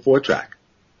infamous little 4-track,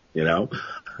 Wow.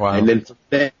 And then from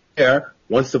there,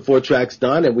 once the 4-track's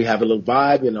done and we have a little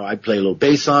vibe, I'd play a little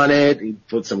bass on it, we'd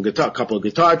put couple of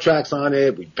guitar tracks on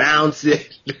it, we bounce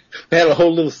it. We had a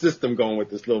whole little system going with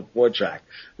this little 4-track.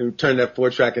 And we turned that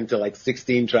 4-track into like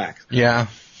 16 tracks. Yeah.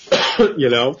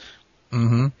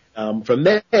 Mm-hmm. From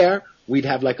there, we'd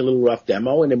have like a little rough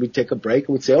demo, and then we'd take a break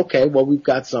and we'd say, okay, well, we've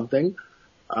got something.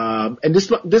 And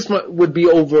this would be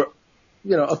over,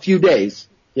 a few days,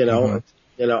 and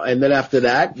then after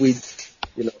that, we'd,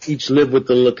 each live with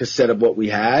the little cassette of what we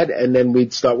had, and then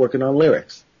we'd start working on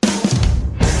lyrics.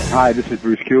 Hi, this is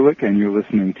Bruce Kulick, and you're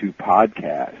listening to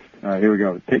Podcast. All right, here we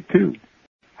go. Take 2.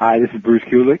 Hi, this is Bruce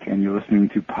Kulick, and you're listening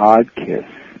to Podkiss,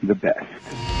 the best.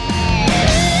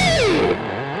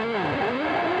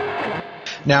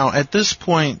 Now, at this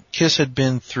point, Kiss had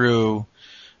been through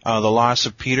the loss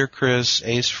of Peter Criss,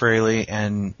 Ace Frehley,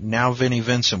 and now Vinnie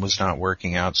Vincent was not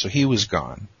working out, so he was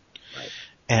gone. Right.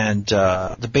 And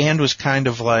the band was kind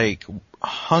of like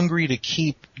hungry to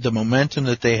keep the momentum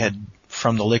that they had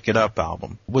from the Lick It Up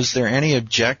album. Was there any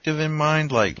objective in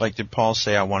mind? Like did Paul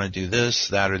say, I want to do this,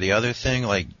 that, or the other thing?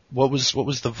 Like, what was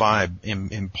the vibe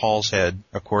in Paul's head,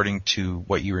 according to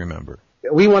what you remember?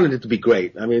 We wanted it to be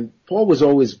great. I mean, Paul was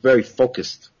always very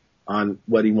focused on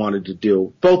what he wanted to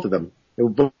do. Both of them. They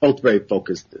were both very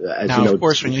focused. Now, of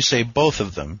course, when you say both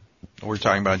of them, we're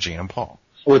talking about Gene and Paul.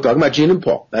 We're talking about Gene and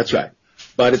Paul. That's right.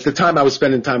 But at the time, I was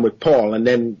spending time with Paul, and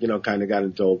then, kind of got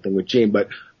into the whole thing with Gene. But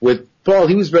with Paul,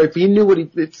 he knew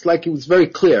it's like it was very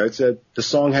clear. The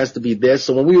song has to be this.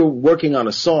 So when we were working on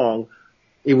a song,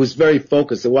 it was very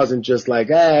focused. It wasn't just like,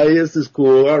 this is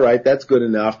cool. All right, that's good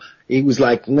enough. He was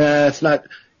like, nah, it's not.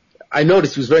 I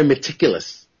noticed he was very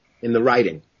meticulous in the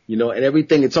writing, and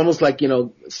everything. It's almost like,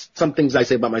 some things I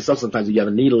say about myself sometimes, you have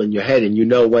a needle in your head and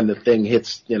when the thing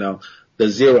hits, the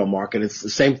 0 mark. And it's the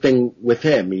same thing with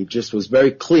him. He just was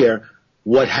very clear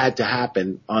what had to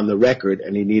happen on the record,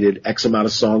 and he needed X amount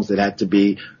of songs that had to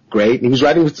be great. And he was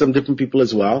writing with some different people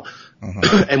as well.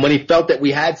 Mm-hmm. And when he felt that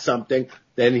we had something,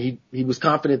 then he was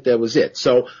confident that was it.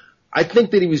 So I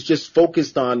think that he was just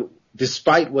focused on,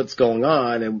 despite what's going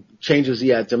on and changes he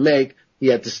had to make, he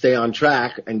had to stay on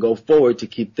track and go forward to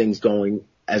keep things going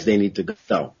as they need to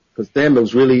go. Because to him, it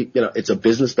was really, it's a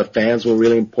business. The fans were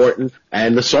really important,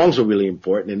 and the songs were really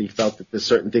important, and he felt that there's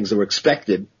certain things that were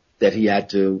expected that he had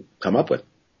to come up with.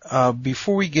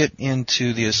 Before we get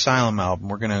into the Asylum album,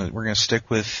 we're gonna stick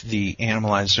with the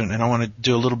Animalize, and I want to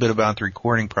do a little bit about the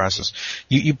recording process.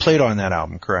 You played on that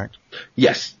album, correct?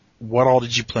 Yes. What all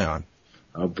did you play on?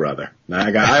 Oh, brother.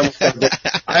 I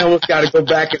almost got to go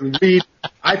back and read.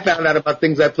 I found out about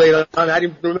things I played on. I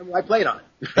didn't remember I played on.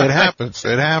 It happens.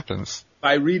 It happens.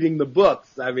 By reading the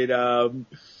books. I mean,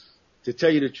 to tell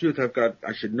you the truth,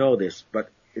 I should know this,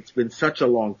 but it's been such a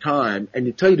long time. And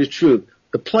to tell you the truth,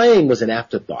 the playing was an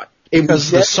afterthought.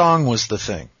 Because the song was the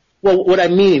thing. Well, what I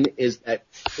mean is that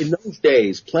in those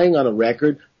days, playing on a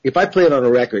record, if I play it on a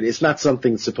record, it's not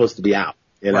something that's supposed to be out.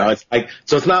 Right. It's like,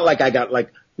 so it's not like I got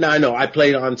like, no, I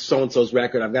played on so-and-so's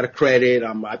record. I've got a credit.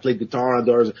 I played guitar on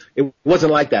theirs. It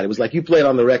wasn't like that. It was like you played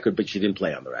on the record, but you didn't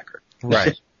play on the record.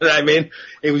 Right. You know what I mean?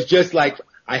 It was just like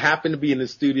I happened to be in the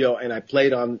studio and I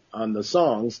played on the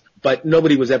songs, but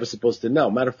nobody was ever supposed to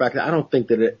know. Matter of fact, I don't think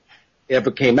that it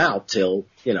ever came out till,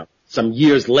 some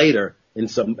years later in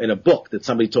a book that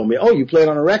somebody told me, oh, you played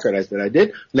on a record. I said, I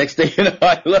did. Next thing you know,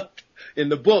 I looked in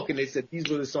the book and they said, these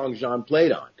were the songs Jean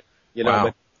played on, Wow.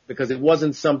 But because it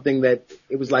wasn't something that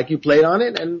it was like you played on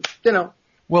it and,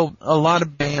 Well, a lot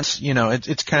of bands,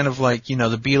 it's kind of like, the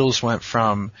Beatles went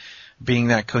from being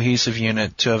that cohesive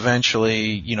unit to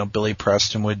eventually, Billy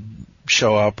Preston would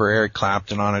show up, or Eric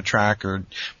Clapton on a track, or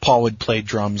Paul would play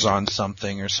drums on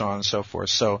something, or so on and so forth.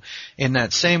 So in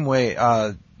that same way,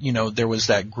 there was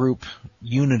that group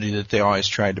unity that they always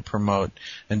tried to promote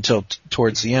until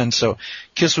towards the end. So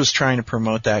Kiss was trying to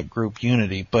promote that group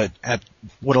unity, but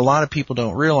what a lot of people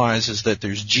don't realize is that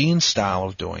there's Gene's style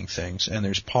of doing things and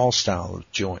there's Paul's style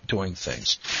of doing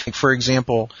things. Like, for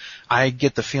example, I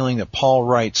get the feeling that Paul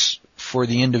writes for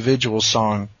the individual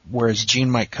song, whereas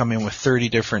Gene might come in with 30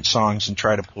 different songs and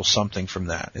try to pull something from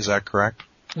that. Is that correct?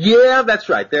 Yeah, that's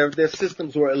right. Their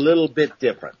systems were a little bit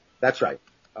different. That's right.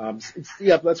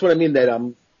 That's what I mean.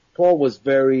 That Paul was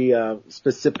very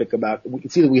specific about.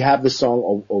 It's either we have the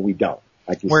song or we don't.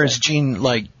 Like whereas Gene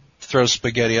throws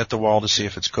spaghetti at the wall to see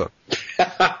if it's cooked.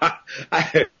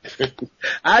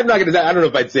 I'm not gonna. I don't know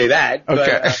if I'd say that.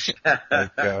 Okay.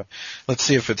 But, let's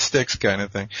see if it sticks, kind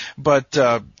of thing. But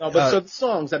so the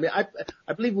songs. I mean, I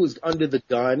believe it was Under the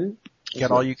Gun.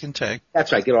 Get All You Can Take.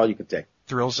 That's right. Get All You Can Take.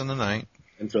 Thrills in the Night.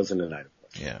 And Thrills in the Night, of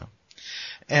course. Yeah.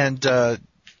 And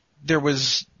there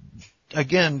was,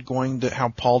 again, going to how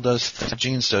Paul does,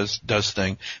 Gene does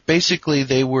thing. Basically,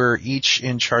 they were each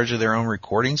in charge of their own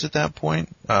recordings at that point.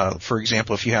 For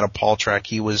example, if you had a Paul track,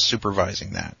 he was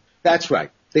supervising that. That's right.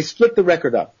 They split the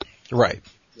record up. Right.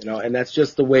 And that's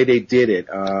just the way they did it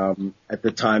at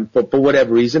the time. For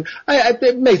whatever reason,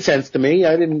 it made sense to me.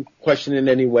 I didn't question it in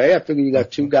any way. I figured you got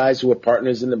two guys who are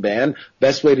partners in the band.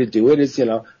 Best way to do it is,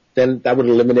 then that would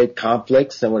eliminate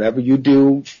conflicts, and whatever you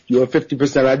do, your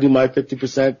 50%, I do my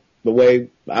 50%, the way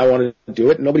I want to do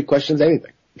it, and nobody questions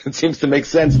anything. It seems to make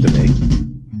sense to me.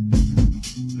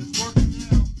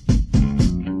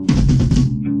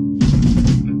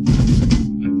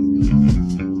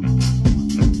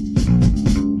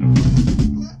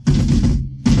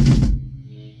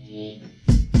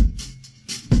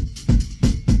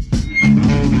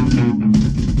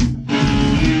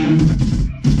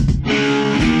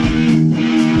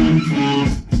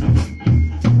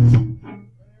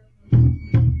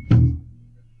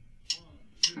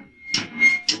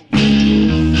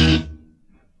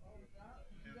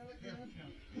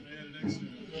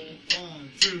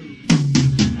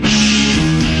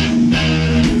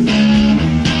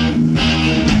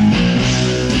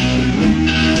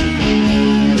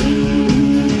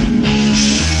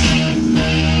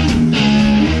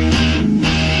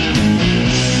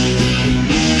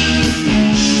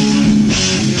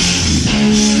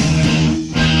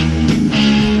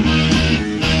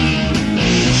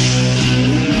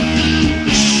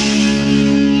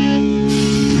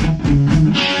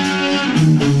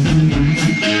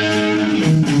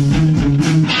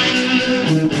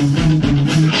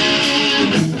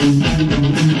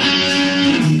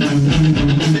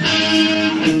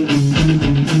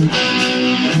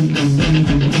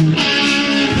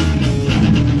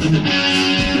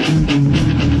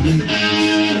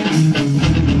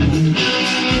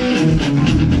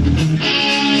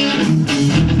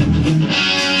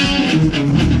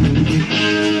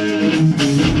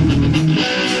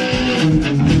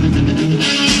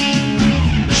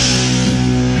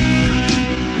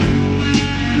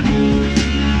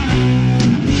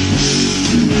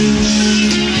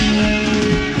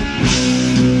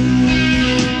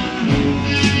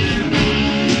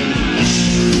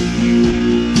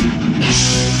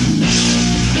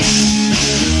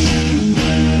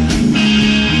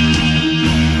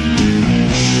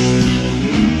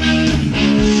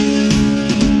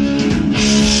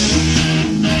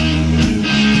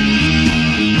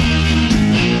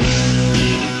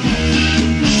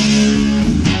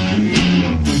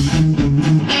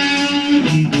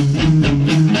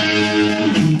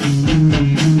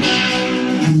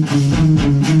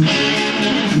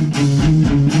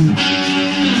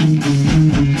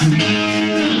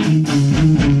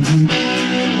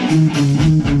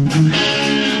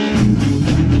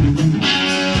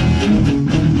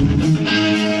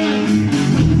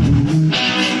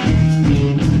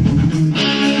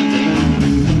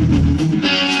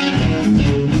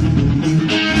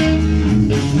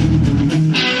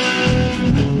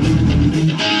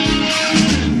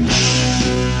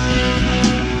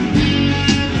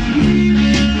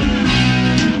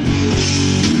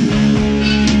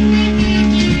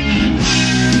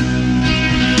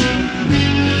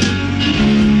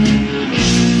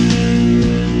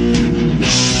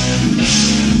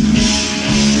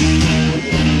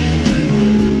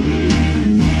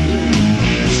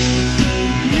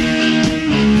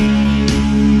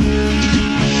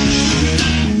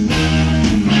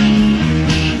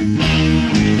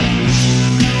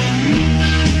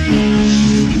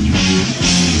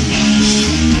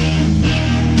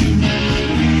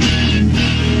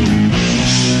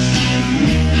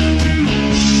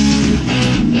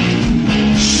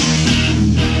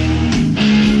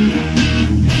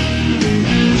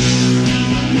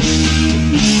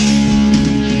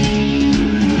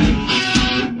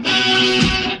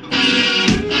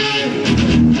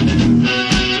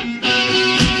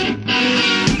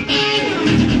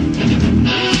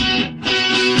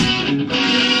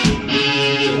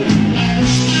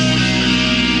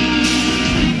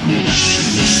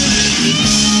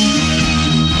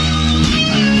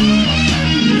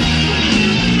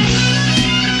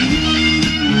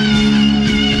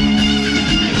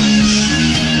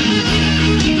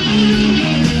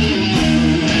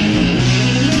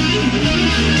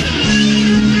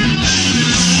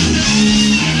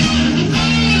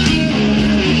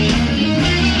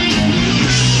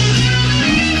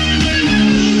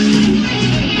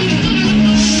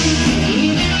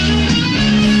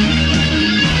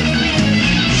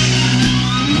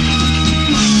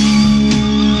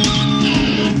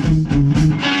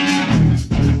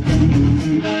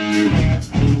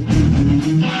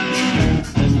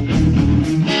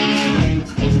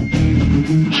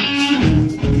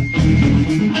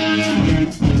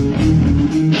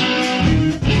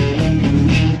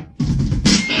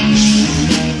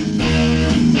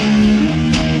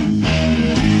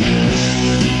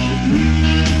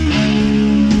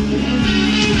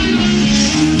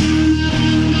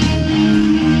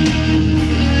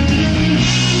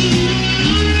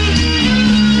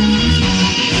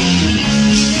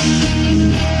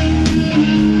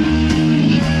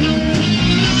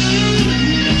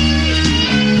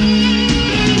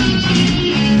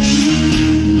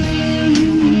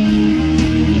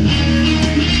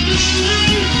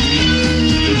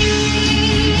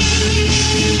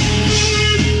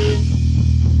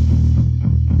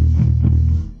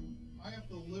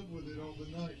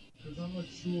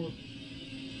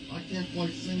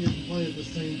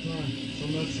 the same time. So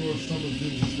I'm not sure if some of the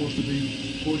things are supposed to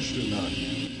be pushed or not.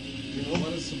 You know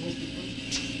what it's supposed to be?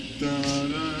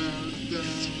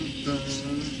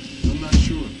 I'm not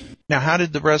sure. Now, how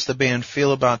did the rest of the band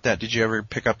feel about that? Did you ever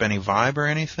pick up any vibe or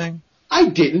anything? I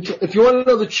didn't. If you want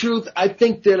to know the truth, I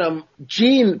think that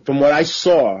Gene, from what I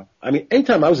saw, I mean,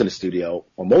 anytime I was in the studio,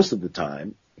 or most of the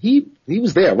time, he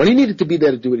was there. When he needed to be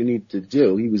there to do what he needed to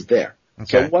do, he was there.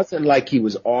 Okay. So it wasn't like he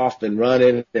was off and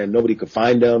running and nobody could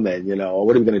find him and, you know,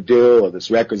 what are we going to do? Or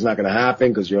this record's not going to happen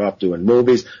because you're off doing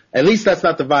movies. At least that's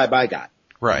not the vibe I got.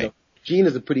 Right. You know, Gene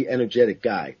is a pretty energetic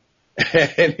guy.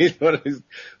 And he's one of those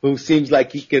who seems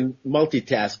like he can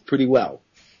multitask pretty well.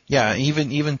 Yeah,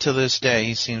 even to this day,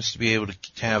 he seems to be able to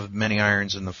have many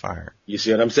irons in the fire. You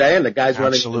see what I'm saying? The guy's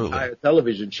running Absolutely. an entire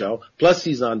television show, plus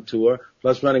he's on tour,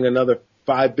 plus running another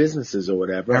 5 businesses or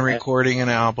whatever. And recording an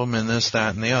album and this,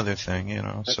 that, and the other thing, you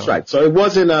know. That's right. So it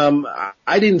wasn't,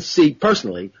 I didn't see,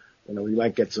 personally, you know, we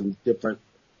might get some different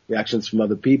reactions from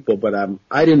other people, but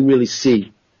I didn't really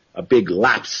see a big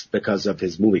lapse because of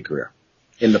his movie career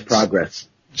in the progress.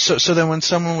 So then when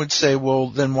someone would say, well,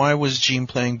 then why was Gene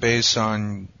playing bass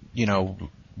on, you know,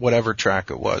 whatever track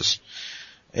it was?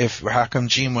 How come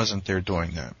Gene wasn't there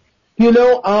doing that? You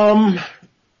know,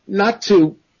 not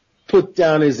to put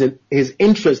down his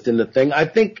interest in the thing. I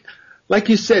think, like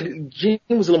you said, Gene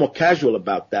was a little more casual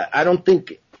about that. I don't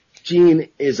think Gene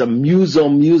is a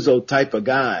muso type of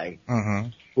guy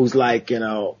who's like, you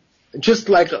know, just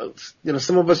like, you know,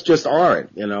 some of us just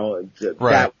aren't, you know,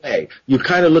 that way. You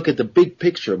kind of look at the big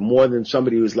picture more than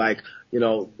somebody who's like, you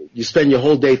know, you spend your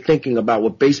whole day thinking about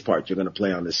what bass part you're going to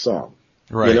play on this song.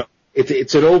 Right. You know,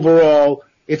 it's an overall,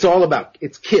 it's all about,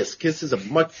 it's Kiss. Kiss is a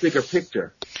much bigger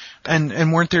picture.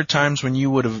 And weren't there times when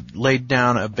you would have laid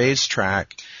down a bass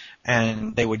track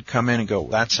and they would come in and go,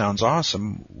 that sounds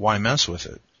awesome, why mess with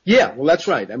it? Yeah, well, that's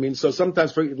right. I mean, so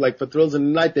sometimes for Thrills in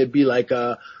the Night, they'd be like,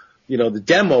 you know, the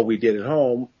demo we did at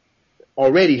home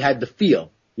already had the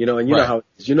feel, you know, and you know how,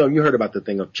 you know, you heard about the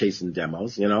thing of chasing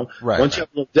demos, you know. Once you have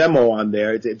a little demo on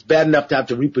there, it's bad enough to have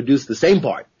to reproduce the same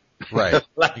part. Right,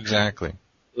 exactly.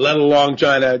 Let alone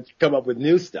trying to come up with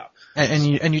new stuff. And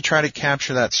you try to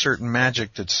capture that certain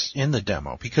magic that's in the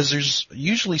demo, because there's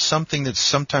usually something that's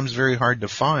sometimes very hard to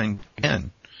find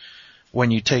again. When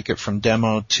you take it from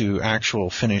demo to actual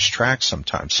finished track,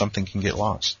 sometimes something can get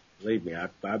lost. Believe me,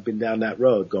 I've been down that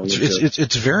road going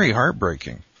it's very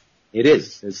heartbreaking. It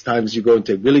is. There's times you go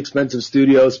into really expensive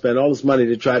studios, spend all this money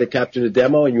to try to capture the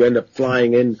demo, and you end up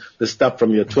flying in the stuff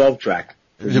from your 12 track.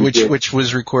 Which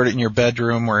was recorded in your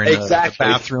bedroom or in a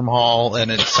bathroom hall,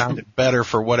 and it sounded better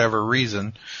for whatever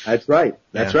reason. That's right.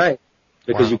 That's right.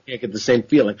 Because you can't get the same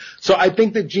feeling. So I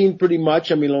think that Gene pretty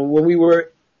much, I mean, when we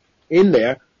were in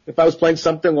there, if I was playing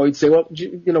something, or he'd say, well,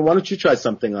 you know, why don't you try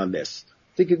something on this?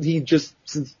 I think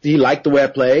he liked the way I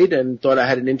played and thought I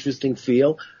had an interesting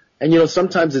feel. And, you know,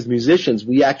 sometimes as musicians,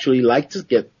 we actually like to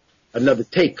get another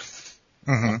take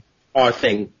on our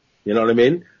thing. You know what I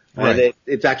mean? Right. And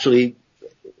it's actually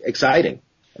exciting.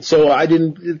 So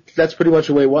that's pretty much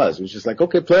the way it was. It was just like,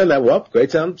 okay, play on that. Well,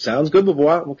 great sounds good,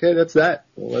 Beauvoir. Okay, that's that.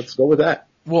 Well, let's go with that.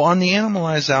 Well, on the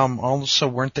Animalize album, also,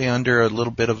 weren't they under a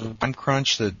little bit of a time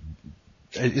crunch?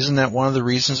 Isn't that one of the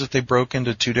reasons that they broke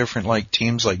into two different, like,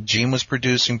 teams? Like, Gene was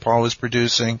producing, Paul was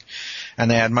producing,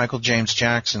 and they had Michael James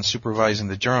Jackson supervising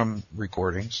the drum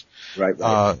recordings. Right.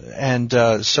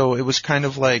 So it was kind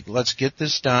of like, let's get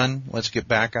this done, let's get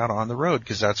back out on the road,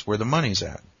 because that's where the money's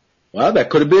at. Well, that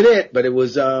could have been it, but it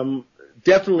was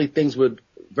definitely things were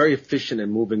very efficient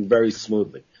and moving very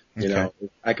smoothly. You know,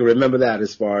 I can remember that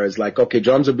as far as like, okay,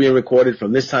 drums are being recorded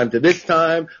from this time to this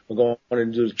time. We're going to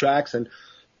do the tracks, and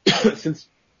since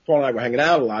Paul and I were hanging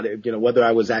out a lot, you know, whether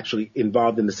I was actually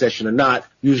involved in the session or not,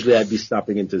 usually I'd be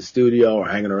stopping into the studio or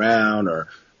hanging around or,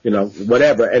 you know,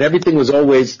 whatever. And everything was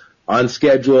always on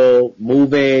schedule,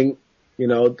 moving. You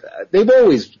know, they've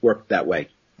always worked that way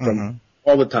from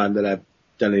all the time that I've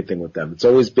done anything with them. It's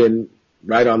always been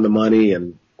right on the money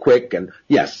and quick. And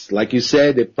yes, like you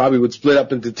said, it probably would split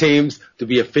up into teams to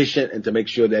be efficient and to make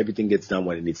sure that everything gets done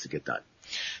when it needs to get done.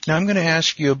 Now I'm going to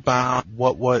ask you about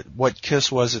what Kiss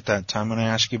was at that time. I'm going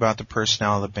to ask you about the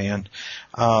personnel of the band.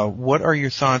 What are your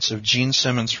thoughts of Gene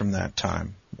Simmons from that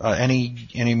time? Any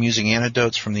amusing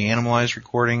anecdotes from the Animalize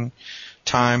recording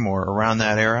time or around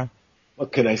that era?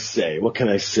 What can I say?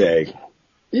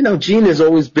 You know, Gene has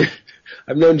always been,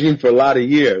 I've known Gene for a lot of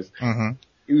years.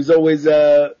 He was always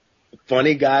a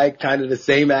funny guy, kind of the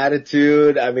same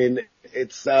attitude. I mean,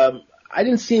 I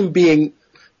didn't see him being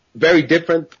very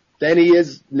different than he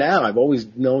is now. I've always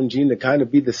known Gene to kind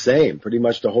of be the same pretty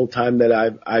much the whole time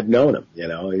that I've known him. You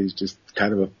know, he's just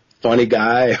kind of a funny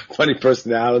guy, funny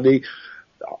personality,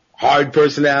 hard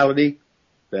personality,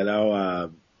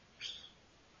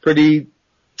 pretty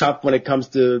tough when it comes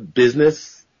to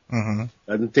business. Mm-hmm.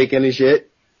 Doesn't take any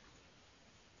shit,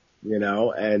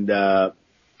 and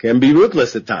can be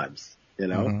ruthless at times,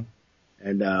 Mm-hmm.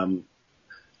 And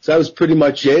so that was pretty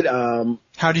much it.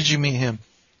 How did you meet him?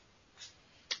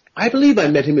 I believe I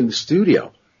met him in the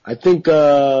studio. I think,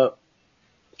 I'm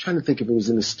trying to think if it was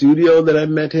in the studio that I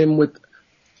met him with.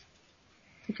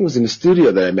 I think it was in the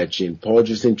studio that I met Gene. Paul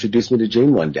just introduced me to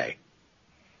Gene one day.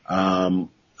 I'm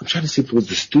trying to see if it was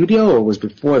the studio or it was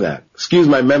before that. Excuse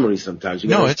my memory sometimes.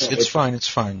 No, it's fine. It's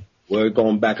fine. We're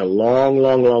going back a long,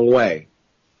 long, long way.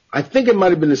 I think it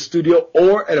might have been the studio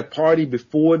or at a party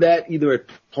before that, either at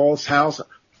Paul's house.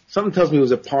 Something tells me it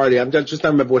was a party. I'm just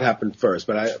not remember what happened first,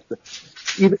 but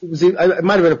it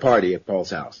might have been a party at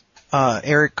Paul's house.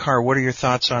 Eric Carr, what are your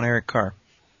thoughts on Eric Carr?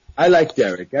 I liked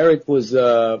Eric. Eric was,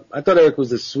 I thought Eric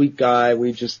was a sweet guy.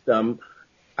 We just, I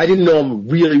didn't know him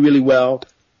really, really well.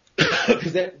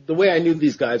 Because the way I knew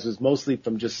these guys was mostly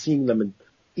from just seeing them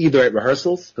either at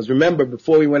rehearsals. Because remember,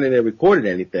 before we went in and recorded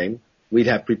anything, we'd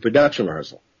have pre-production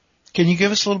rehearsal. Can you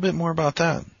give us a little bit more about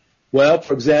that? Well,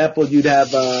 for example, you'd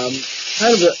have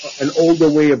kind of an older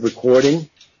way of recording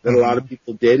that a lot of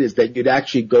people did, is that you'd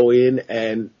actually go in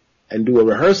and do a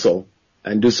rehearsal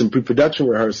and do some pre-production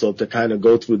rehearsal to kind of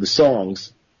go through the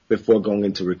songs before going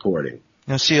into recording.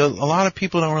 Now, see, a lot of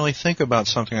people don't really think about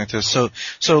something like this.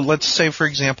 So let's say, for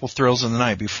example, Thrills in the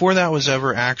Night. Before that was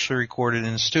ever actually recorded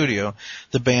in the studio,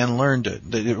 the band learned it.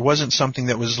 It wasn't something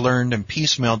that was learned and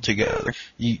piecemealed together.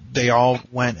 They all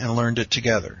went and learned it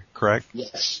together, correct?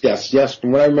 Yes.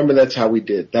 From what I remember, that's how we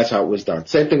did. That's how it was done.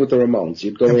 Same thing with the Ramones.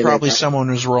 You'd go in. And probably someone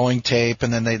was rolling tape,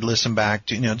 and then they'd listen back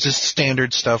to, just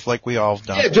standard stuff like we all have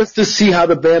done. Yeah, just to see how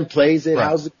the band plays it, Right.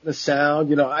 how's it going to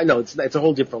sound. I know it's a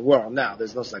whole different world now.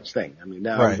 There's no such thing. I mean,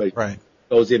 now everybody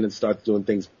goes in and starts doing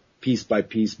things piece by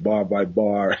piece, bar by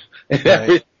bar, and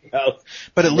everything else.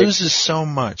 But it loses so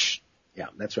much. Yeah,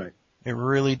 that's right. It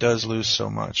really does lose so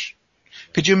much.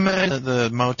 Could you imagine the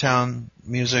Motown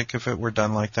music if it were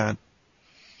done like that?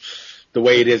 The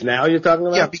way it is now, you're talking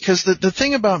about? Yeah, because the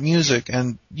thing about music,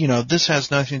 and this has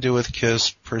nothing to do with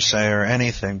Kiss per se or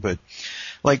anything, but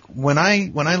like when I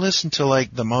listen to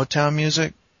like the Motown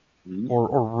music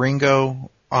or Ringo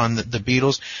on the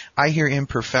Beatles, I hear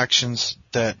imperfections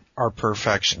that are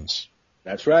perfections.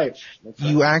 That's right.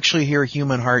 You actually hear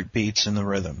human heartbeats in the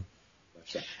rhythm.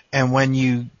 That's right. And when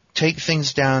you take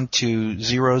things down to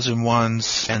zeros and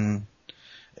ones, and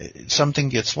something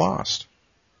gets lost.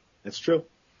 That's true.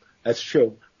 I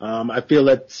feel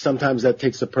that sometimes that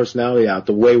takes the personality out.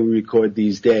 The way we record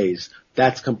these days,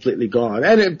 that's completely gone,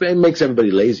 and it makes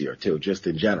everybody lazier too, just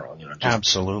in general.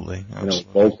 Absolutely.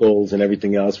 Vocals and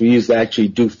everything else. We used to actually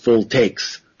do full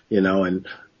takes, and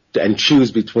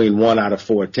choose between 1 out of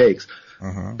 4 takes.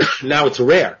 Now it's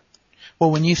rare. Well,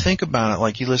 when you think about it,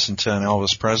 like you listen to an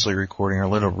Elvis Presley recording or a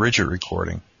Little Richard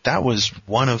recording, that was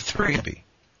 1 of 3.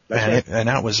 And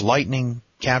that was lightning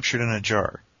captured in a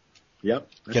jar. Yep.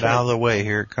 Get out of the way,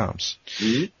 here it comes.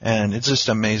 Mm-hmm. And it's just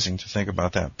amazing to think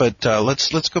about that. But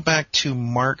let's go back to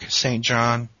Mark St.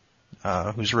 John,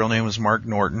 whose real name was Mark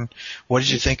Norton. What did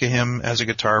you think of him as a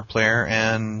guitar player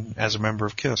and as a member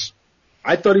of Kiss?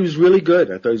 I thought he was really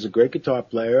good. I thought he was a great guitar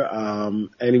player,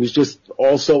 and he was just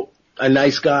also a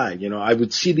nice guy. I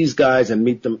would see these guys and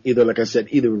meet them either, like I said,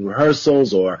 either in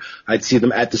rehearsals or I'd see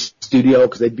them at the studio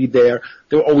because they'd be there.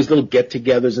 There were always little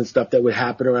get-togethers and stuff that would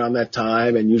happen around that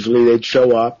time, and usually they'd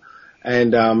show up.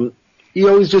 And he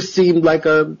always just seemed like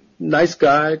a nice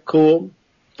guy, cool,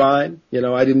 fine.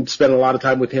 I didn't spend a lot of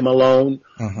time with him alone,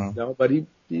 but he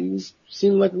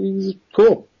seemed like he was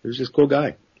cool. He was just a cool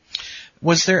guy.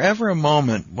 Was there ever a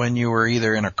moment when you were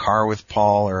either in a car with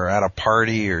Paul or at a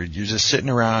party or you're just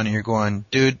sitting around and you're going,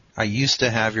 dude, I used to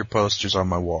have your posters on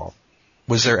my wall?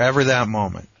 Was there ever that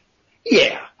moment?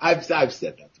 Yeah, I've said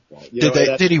that to Paul.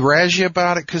 Did he razz you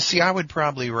about it? Because, see, I would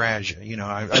probably razz you.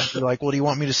 I'd be like, well, do you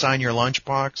want me to sign your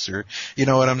lunchbox? Or, you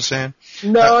know what I'm saying?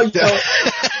 No,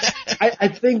 I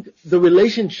think the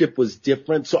relationship was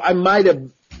different. So I might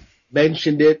have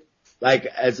mentioned it like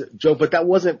as a joke, but that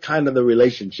wasn't kind of the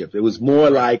relationship. It was more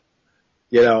like,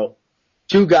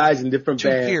 two guys in different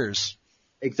bands. 2 peers.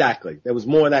 Exactly. There was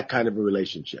more of that kind of a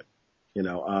relationship.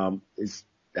 Is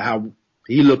how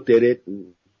he looked at it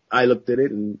and I looked at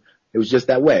it, and it was just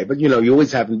that way. But you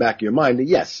always have in the back of your mind that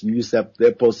yes, you used to have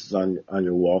their posters on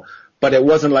your wall, but it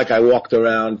wasn't like I walked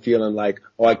around feeling like,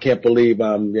 oh, I can't believe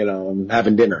I'm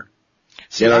having dinner.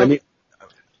 See, what I mean?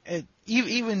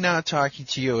 Even now talking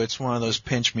to you, it's one of those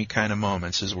pinch me kind of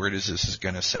moments, as weird as this is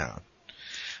going to sound.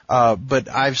 But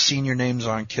I've seen your names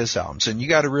on Kiss albums, and you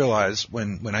got to realize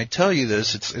when I tell you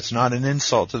this, it's not an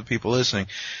insult to the people listening.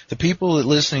 The people that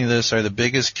listening to this are the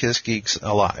biggest Kiss geeks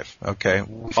alive. Okay,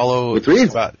 we follow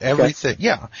about everything. Okay.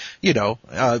 Yeah, you know,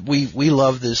 we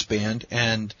love this band,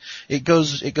 and it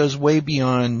goes way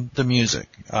beyond the music.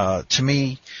 To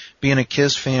me, being a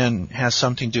Kiss fan has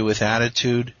something to do with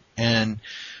attitude, and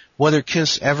whether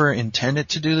Kiss ever intended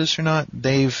to do this or not,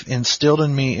 they've instilled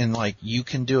in me in like, you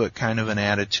can do it kind of an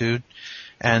attitude,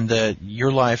 and that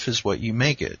your life is what you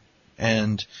make it.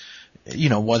 And, you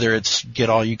know, whether it's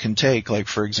get all you can take, like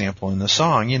for example in the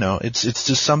song, you know, it's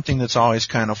just something that's always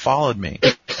kind of followed me.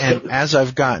 And as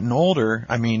I've gotten older,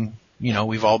 I mean, you know,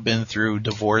 we've all been through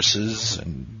divorces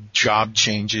and job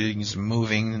changes,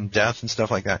 moving and death and stuff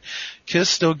like that. Kiss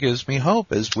still gives me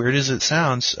hope, as weird as it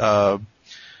sounds,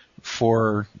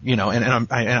 for, you know, and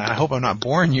I hope I'm not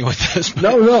boring you with this. But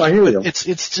no, I hear you. It's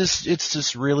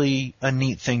just really a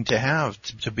neat thing to have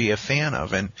to be a fan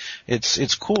of, and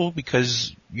it's cool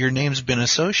because your name's been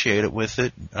associated with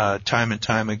it time and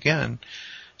time again.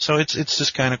 So it's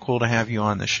just kind of cool to have you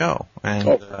on the show, and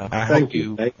I hope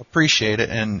you appreciate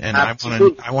it, and I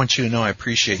want you to know I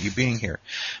appreciate you being here.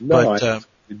 No, I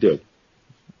do.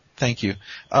 Thank you.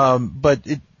 But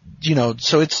it, you know,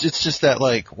 so it's just that,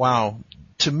 like, wow.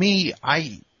 To me,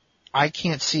 I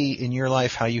can't see in your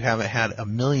life how you haven't had a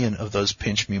million of those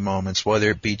pinch me moments,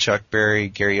 whether it be Chuck Berry,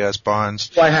 Gary S.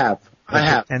 Bonds. Well, I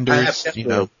have. Tenders, you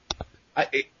know.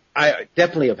 I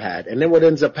definitely have had. And then what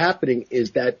ends up happening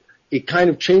is that it kind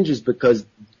of changes because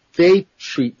they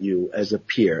treat you as a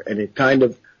peer, and it kind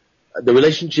of, the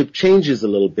relationship changes a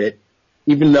little bit,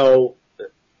 even though,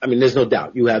 I mean, there's no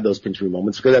doubt you have those pinch me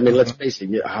moments because, I mean, let's face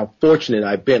it, how fortunate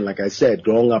I've been, like I said,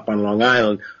 growing up on Long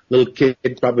Island, little kid,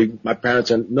 probably my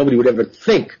parents, and nobody would ever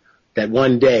think that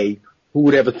one day, who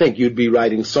would ever think you'd be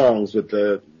writing songs with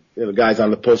the guys on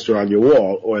the poster on your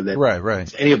wall, or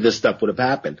that any of this stuff would have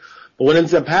happened. But what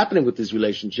ends up happening with these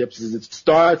relationships is it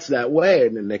starts that way,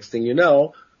 and the next thing you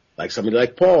know, like somebody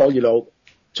like Paul, you know,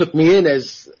 took me in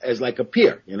as like a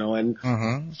peer, you know, and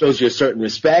shows you a certain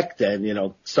respect, and, you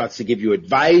know, starts to give you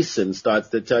advice and starts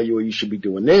to tell you, well, you should be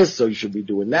doing this or you should be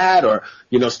doing that, or,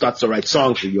 you know, starts to write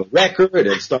songs for your record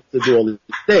and starts to do all these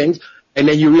things. And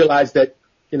then you realize that,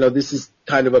 you know, this is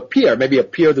kind of a peer, maybe a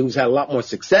peer who's had a lot more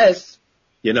success,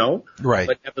 you know, right.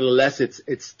 But nevertheless,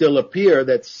 it's still a peer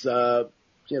that's,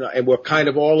 you know, and we're kind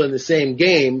of all in the same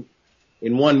game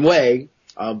in one way,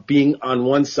 being on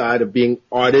one side of being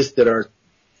artists that are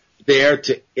there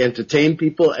to entertain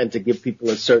people and to give people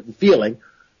a certain feeling,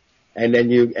 and then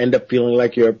you end up feeling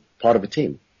like you're part of a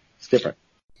team. It's different.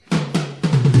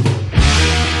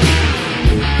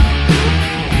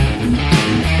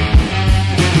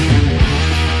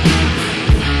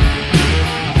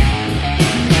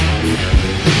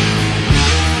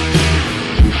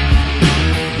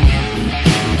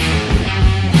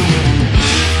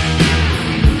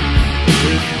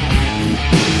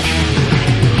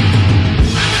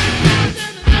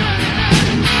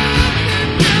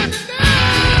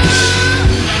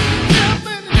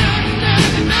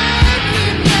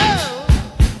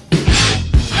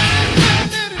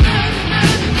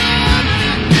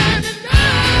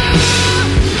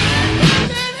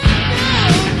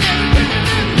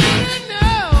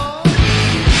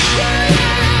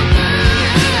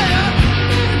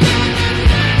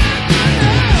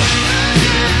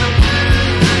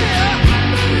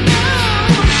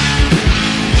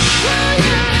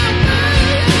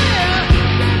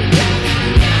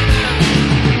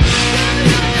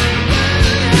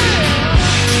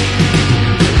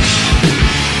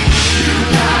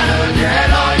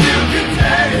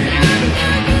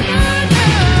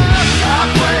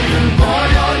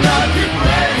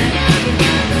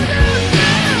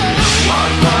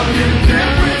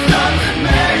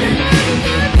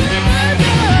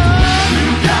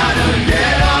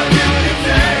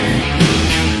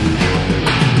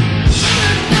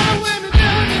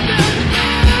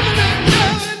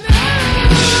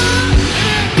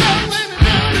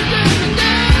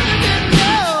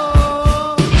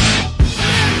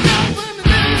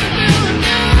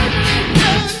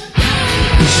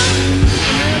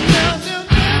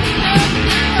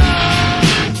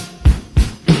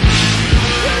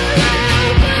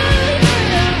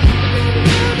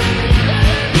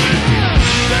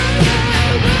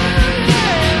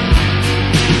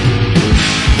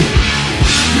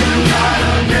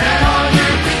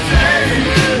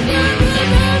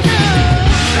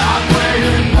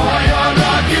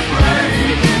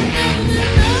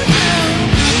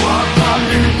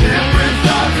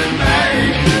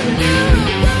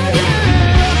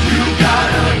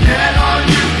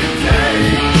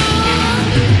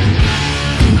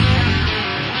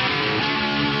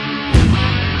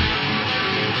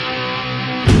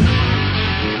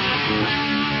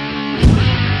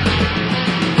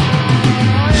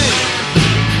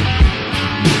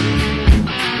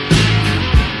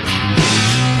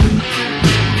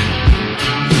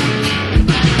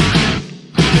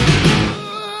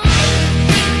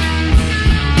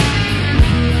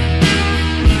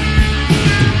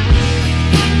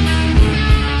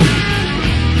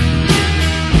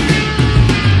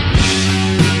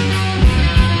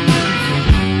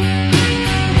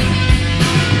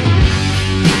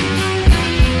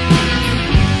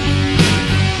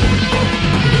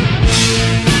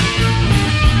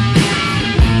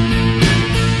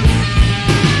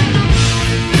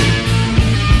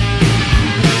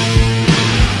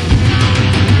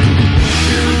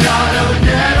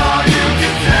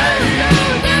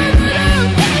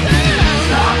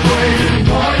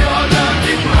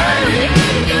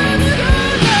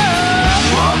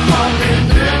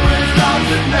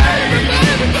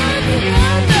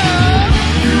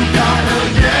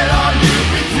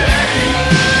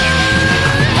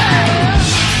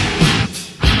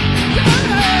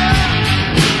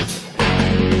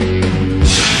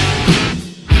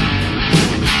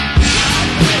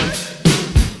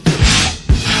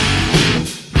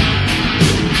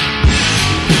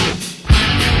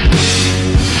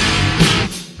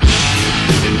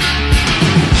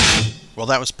 Well,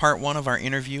 that was part 1 of our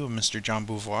interview of Mr. John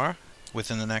Beauvoir.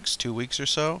 Within the next 2 weeks or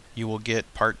so, you will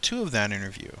get part 2 of that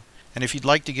interview. And if you'd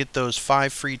like to get those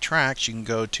 5 free tracks, you can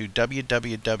go to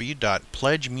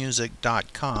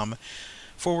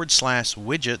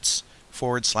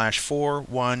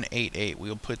www.pledgemusic.com/widgets/4188.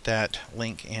 We'll put that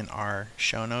link in our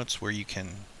show notes where you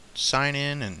can sign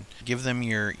in and give them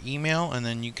your email, and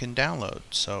then you can download.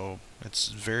 So it's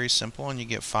very simple, and you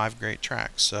get 5 great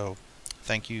tracks. So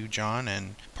thank you, John,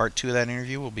 and part 2 of that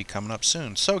interview will be coming up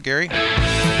soon. So, Gary.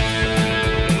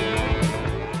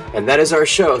 And that is our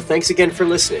show. Thanks again for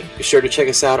listening. Be sure to check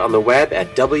us out on the web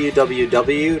at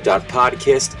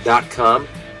www.podkist.com.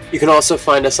 You can also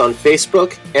find us on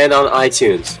Facebook and on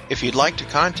iTunes. If you'd like to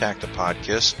contact the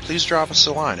Podkiss, please drop us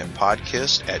a line at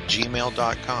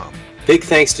podkiss@gmail.com. Big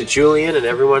thanks to Julian and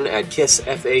everyone at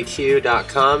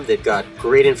kissfaq.com. They've got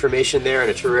great information there and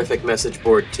a terrific message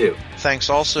board, too. Thanks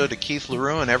also to Keith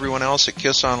LaRue and everyone else at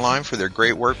Kiss Online for their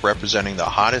great work representing the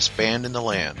hottest band in the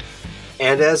land.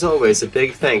 And as always, a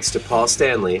big thanks to Paul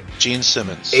Stanley, Gene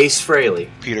Simmons, Ace Frehley,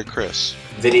 Peter Criss,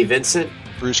 Vinnie Vincent,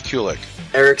 Bruce Kulick,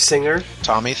 Eric Singer,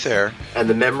 Tommy Thayer, and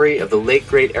the memory of the late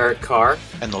great Eric Carr,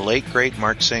 and the late great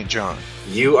Mark St. John.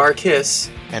 You are Kiss,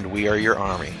 and we are your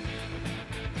army.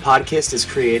 Podkiss is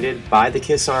created by the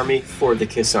Kiss Army for the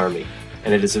Kiss Army,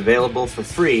 and it is available for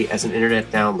free as an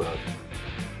internet download.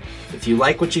 If you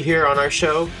like what you hear on our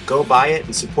show, go buy it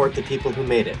and support the people who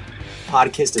made it.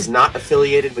 Podkiss is not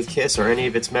affiliated with Kiss or any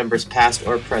of its members past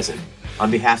or present. On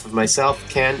behalf of myself,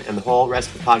 Ken, and the whole rest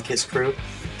of the Podkiss crew,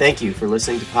 thank you for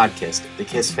listening to Podkiss, the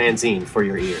Kiss fanzine for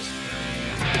your ears.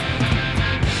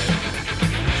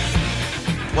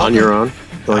 On your own,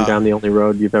 going down the only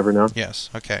road you've ever known?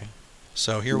 Yes, okay.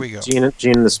 So here we go. Gene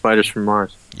and the Spiders from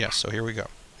Mars. Yes, so here we go.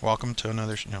 Welcome to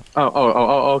another show.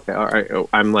 Okay. All right. Oh,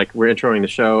 I'm like, we're introing the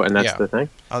show, and that's the thing?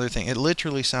 Other thing. It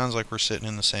literally sounds like we're sitting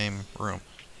in the same room.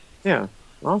 Yeah,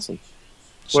 awesome.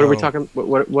 What are we talking?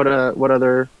 What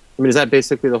other? I mean, is that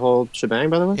basically the whole shebang?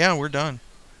 By the way. Yeah, we're done.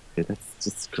 Dude, that's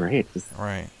just great.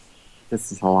 Right.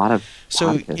 This is a lot of.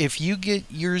 So podcasts. if you get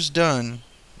yours done,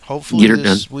 hopefully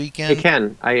this weekend. Hey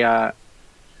Ken, I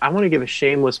want to give a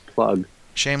shameless plug.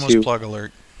 Shameless plug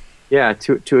alert. Yeah,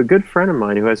 to a good friend of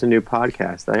mine who has a new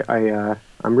podcast.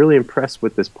 I'm really impressed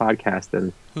with this podcast.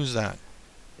 And who's that?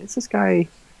 It's this guy.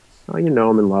 Oh, you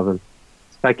know him and love him.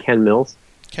 This guy Ken Mills.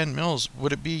 Ken Mills.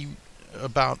 Would it be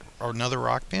about another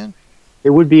rock band? It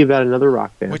would be about another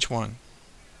rock band. Which one?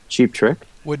 Cheap Trick.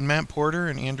 Would Matt Porter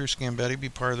and Andrew Scambetti be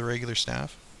part of the regular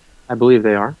staff? I believe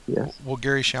they are, yes. Will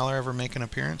Gary Schaller ever make an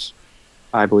appearance?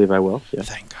 I believe I will, yes.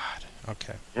 Thank God.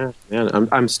 Okay. Yeah, man.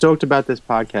 I'm stoked about this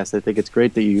podcast. I think it's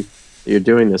great that you're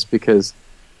doing this because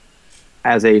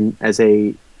as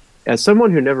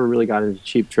someone who never really got into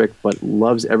Cheap Trick but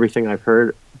loves everything I've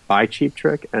heard by Cheap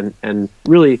Trick and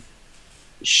really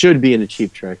should be into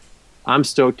Cheap Trick, I'm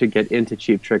stoked to get into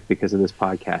Cheap Trick because of this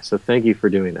podcast. So thank you for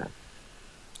doing that.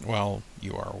 Well,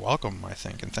 you are welcome, I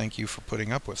think, and thank you for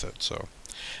putting up with it. So,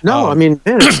 no, I mean,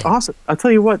 man, it's awesome. I'll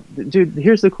tell you what, dude.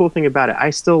 Here's the cool thing about it.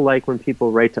 I still like when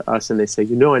people write to us and they say,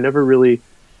 I never really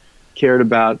cared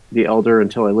about The Elder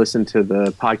until I listened to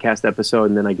the podcast episode,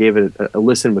 and then I gave it a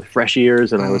listen with fresh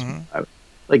ears, and I was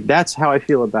like, that's how I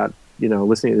feel about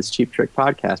listening to this Cheap Trick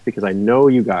podcast because I know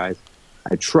you guys,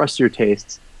 I trust your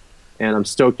tastes, and I'm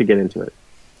stoked to get into it.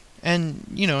 And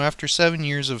after 7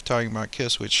 years of talking about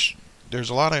Kiss, which there's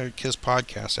a lot of Kiss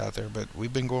podcasts out there, but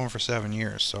we've been going for 7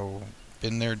 years, so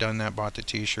been there, done that, bought the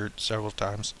T-shirt several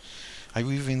times.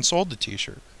 I've even sold the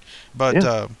T-shirt, but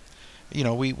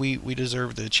we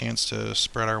deserve the chance to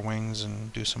spread our wings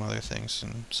and do some other things.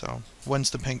 And so,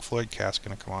 when's the Pink Floyd cast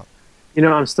going to come out?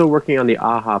 I'm still working on the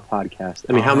Aha podcast.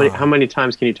 I mean, how many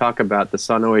times can you talk about The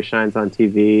Sun Always Shines on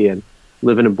TV and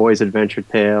Living a Boy's Adventure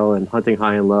Tale and Hunting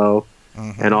High and Low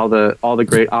and all the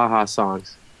great Aha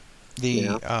songs?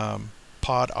 The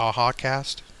Pod Aha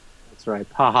cast. That's right,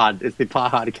 Pod. It's the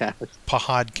Podcast.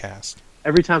 Podcast.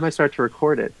 Every time I start to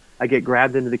record it, I get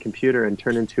grabbed into the computer and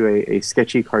turn into a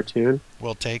sketchy cartoon.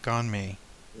 Will take on me.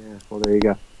 Yeah, well, there you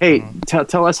go. Hey,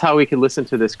 tell us how we can listen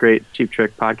to this great Cheap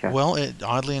Trick podcast. Well,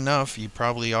 oddly enough, you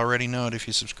probably already know it if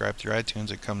you subscribe through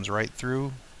iTunes. It comes right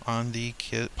through on the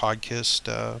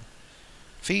podcast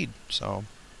feed. So,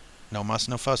 no muss,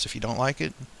 no fuss. If you don't like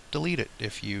it, delete it.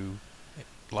 If you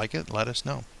like it, let us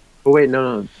know. Oh, wait,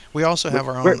 no. We also have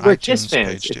our own we're iTunes Kiss fans.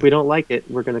 page, too. If we don't like it,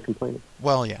 we're going to complain.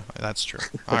 Well, yeah, that's true.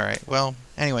 All right. Well,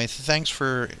 anyway, thanks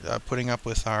for putting up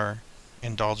with our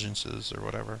indulgences or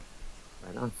whatever.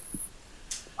 Right on.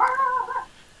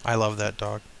 I love that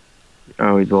dog.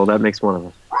 Oh, well, that makes one of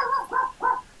us.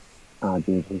 Oh,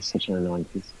 dude, he's such an annoying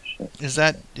piece of shit. Is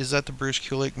that the Bruce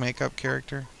Kulick makeup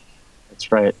character?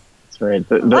 That's right. Right.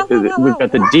 We've got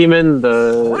the demon,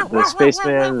 the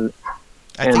spaceman,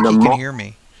 I and think the he can hear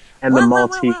me. and the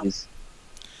Maltese.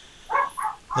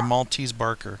 The Maltese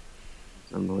barker.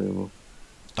 Unbelievable.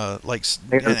 Like,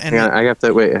 Hang on, I have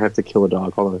to wait. I have to kill a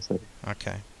dog. Hold on a second.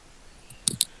 Okay.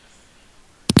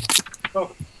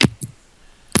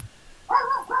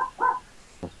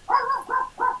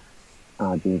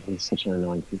 Oh, dude, he's such an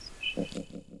annoying piece of shit.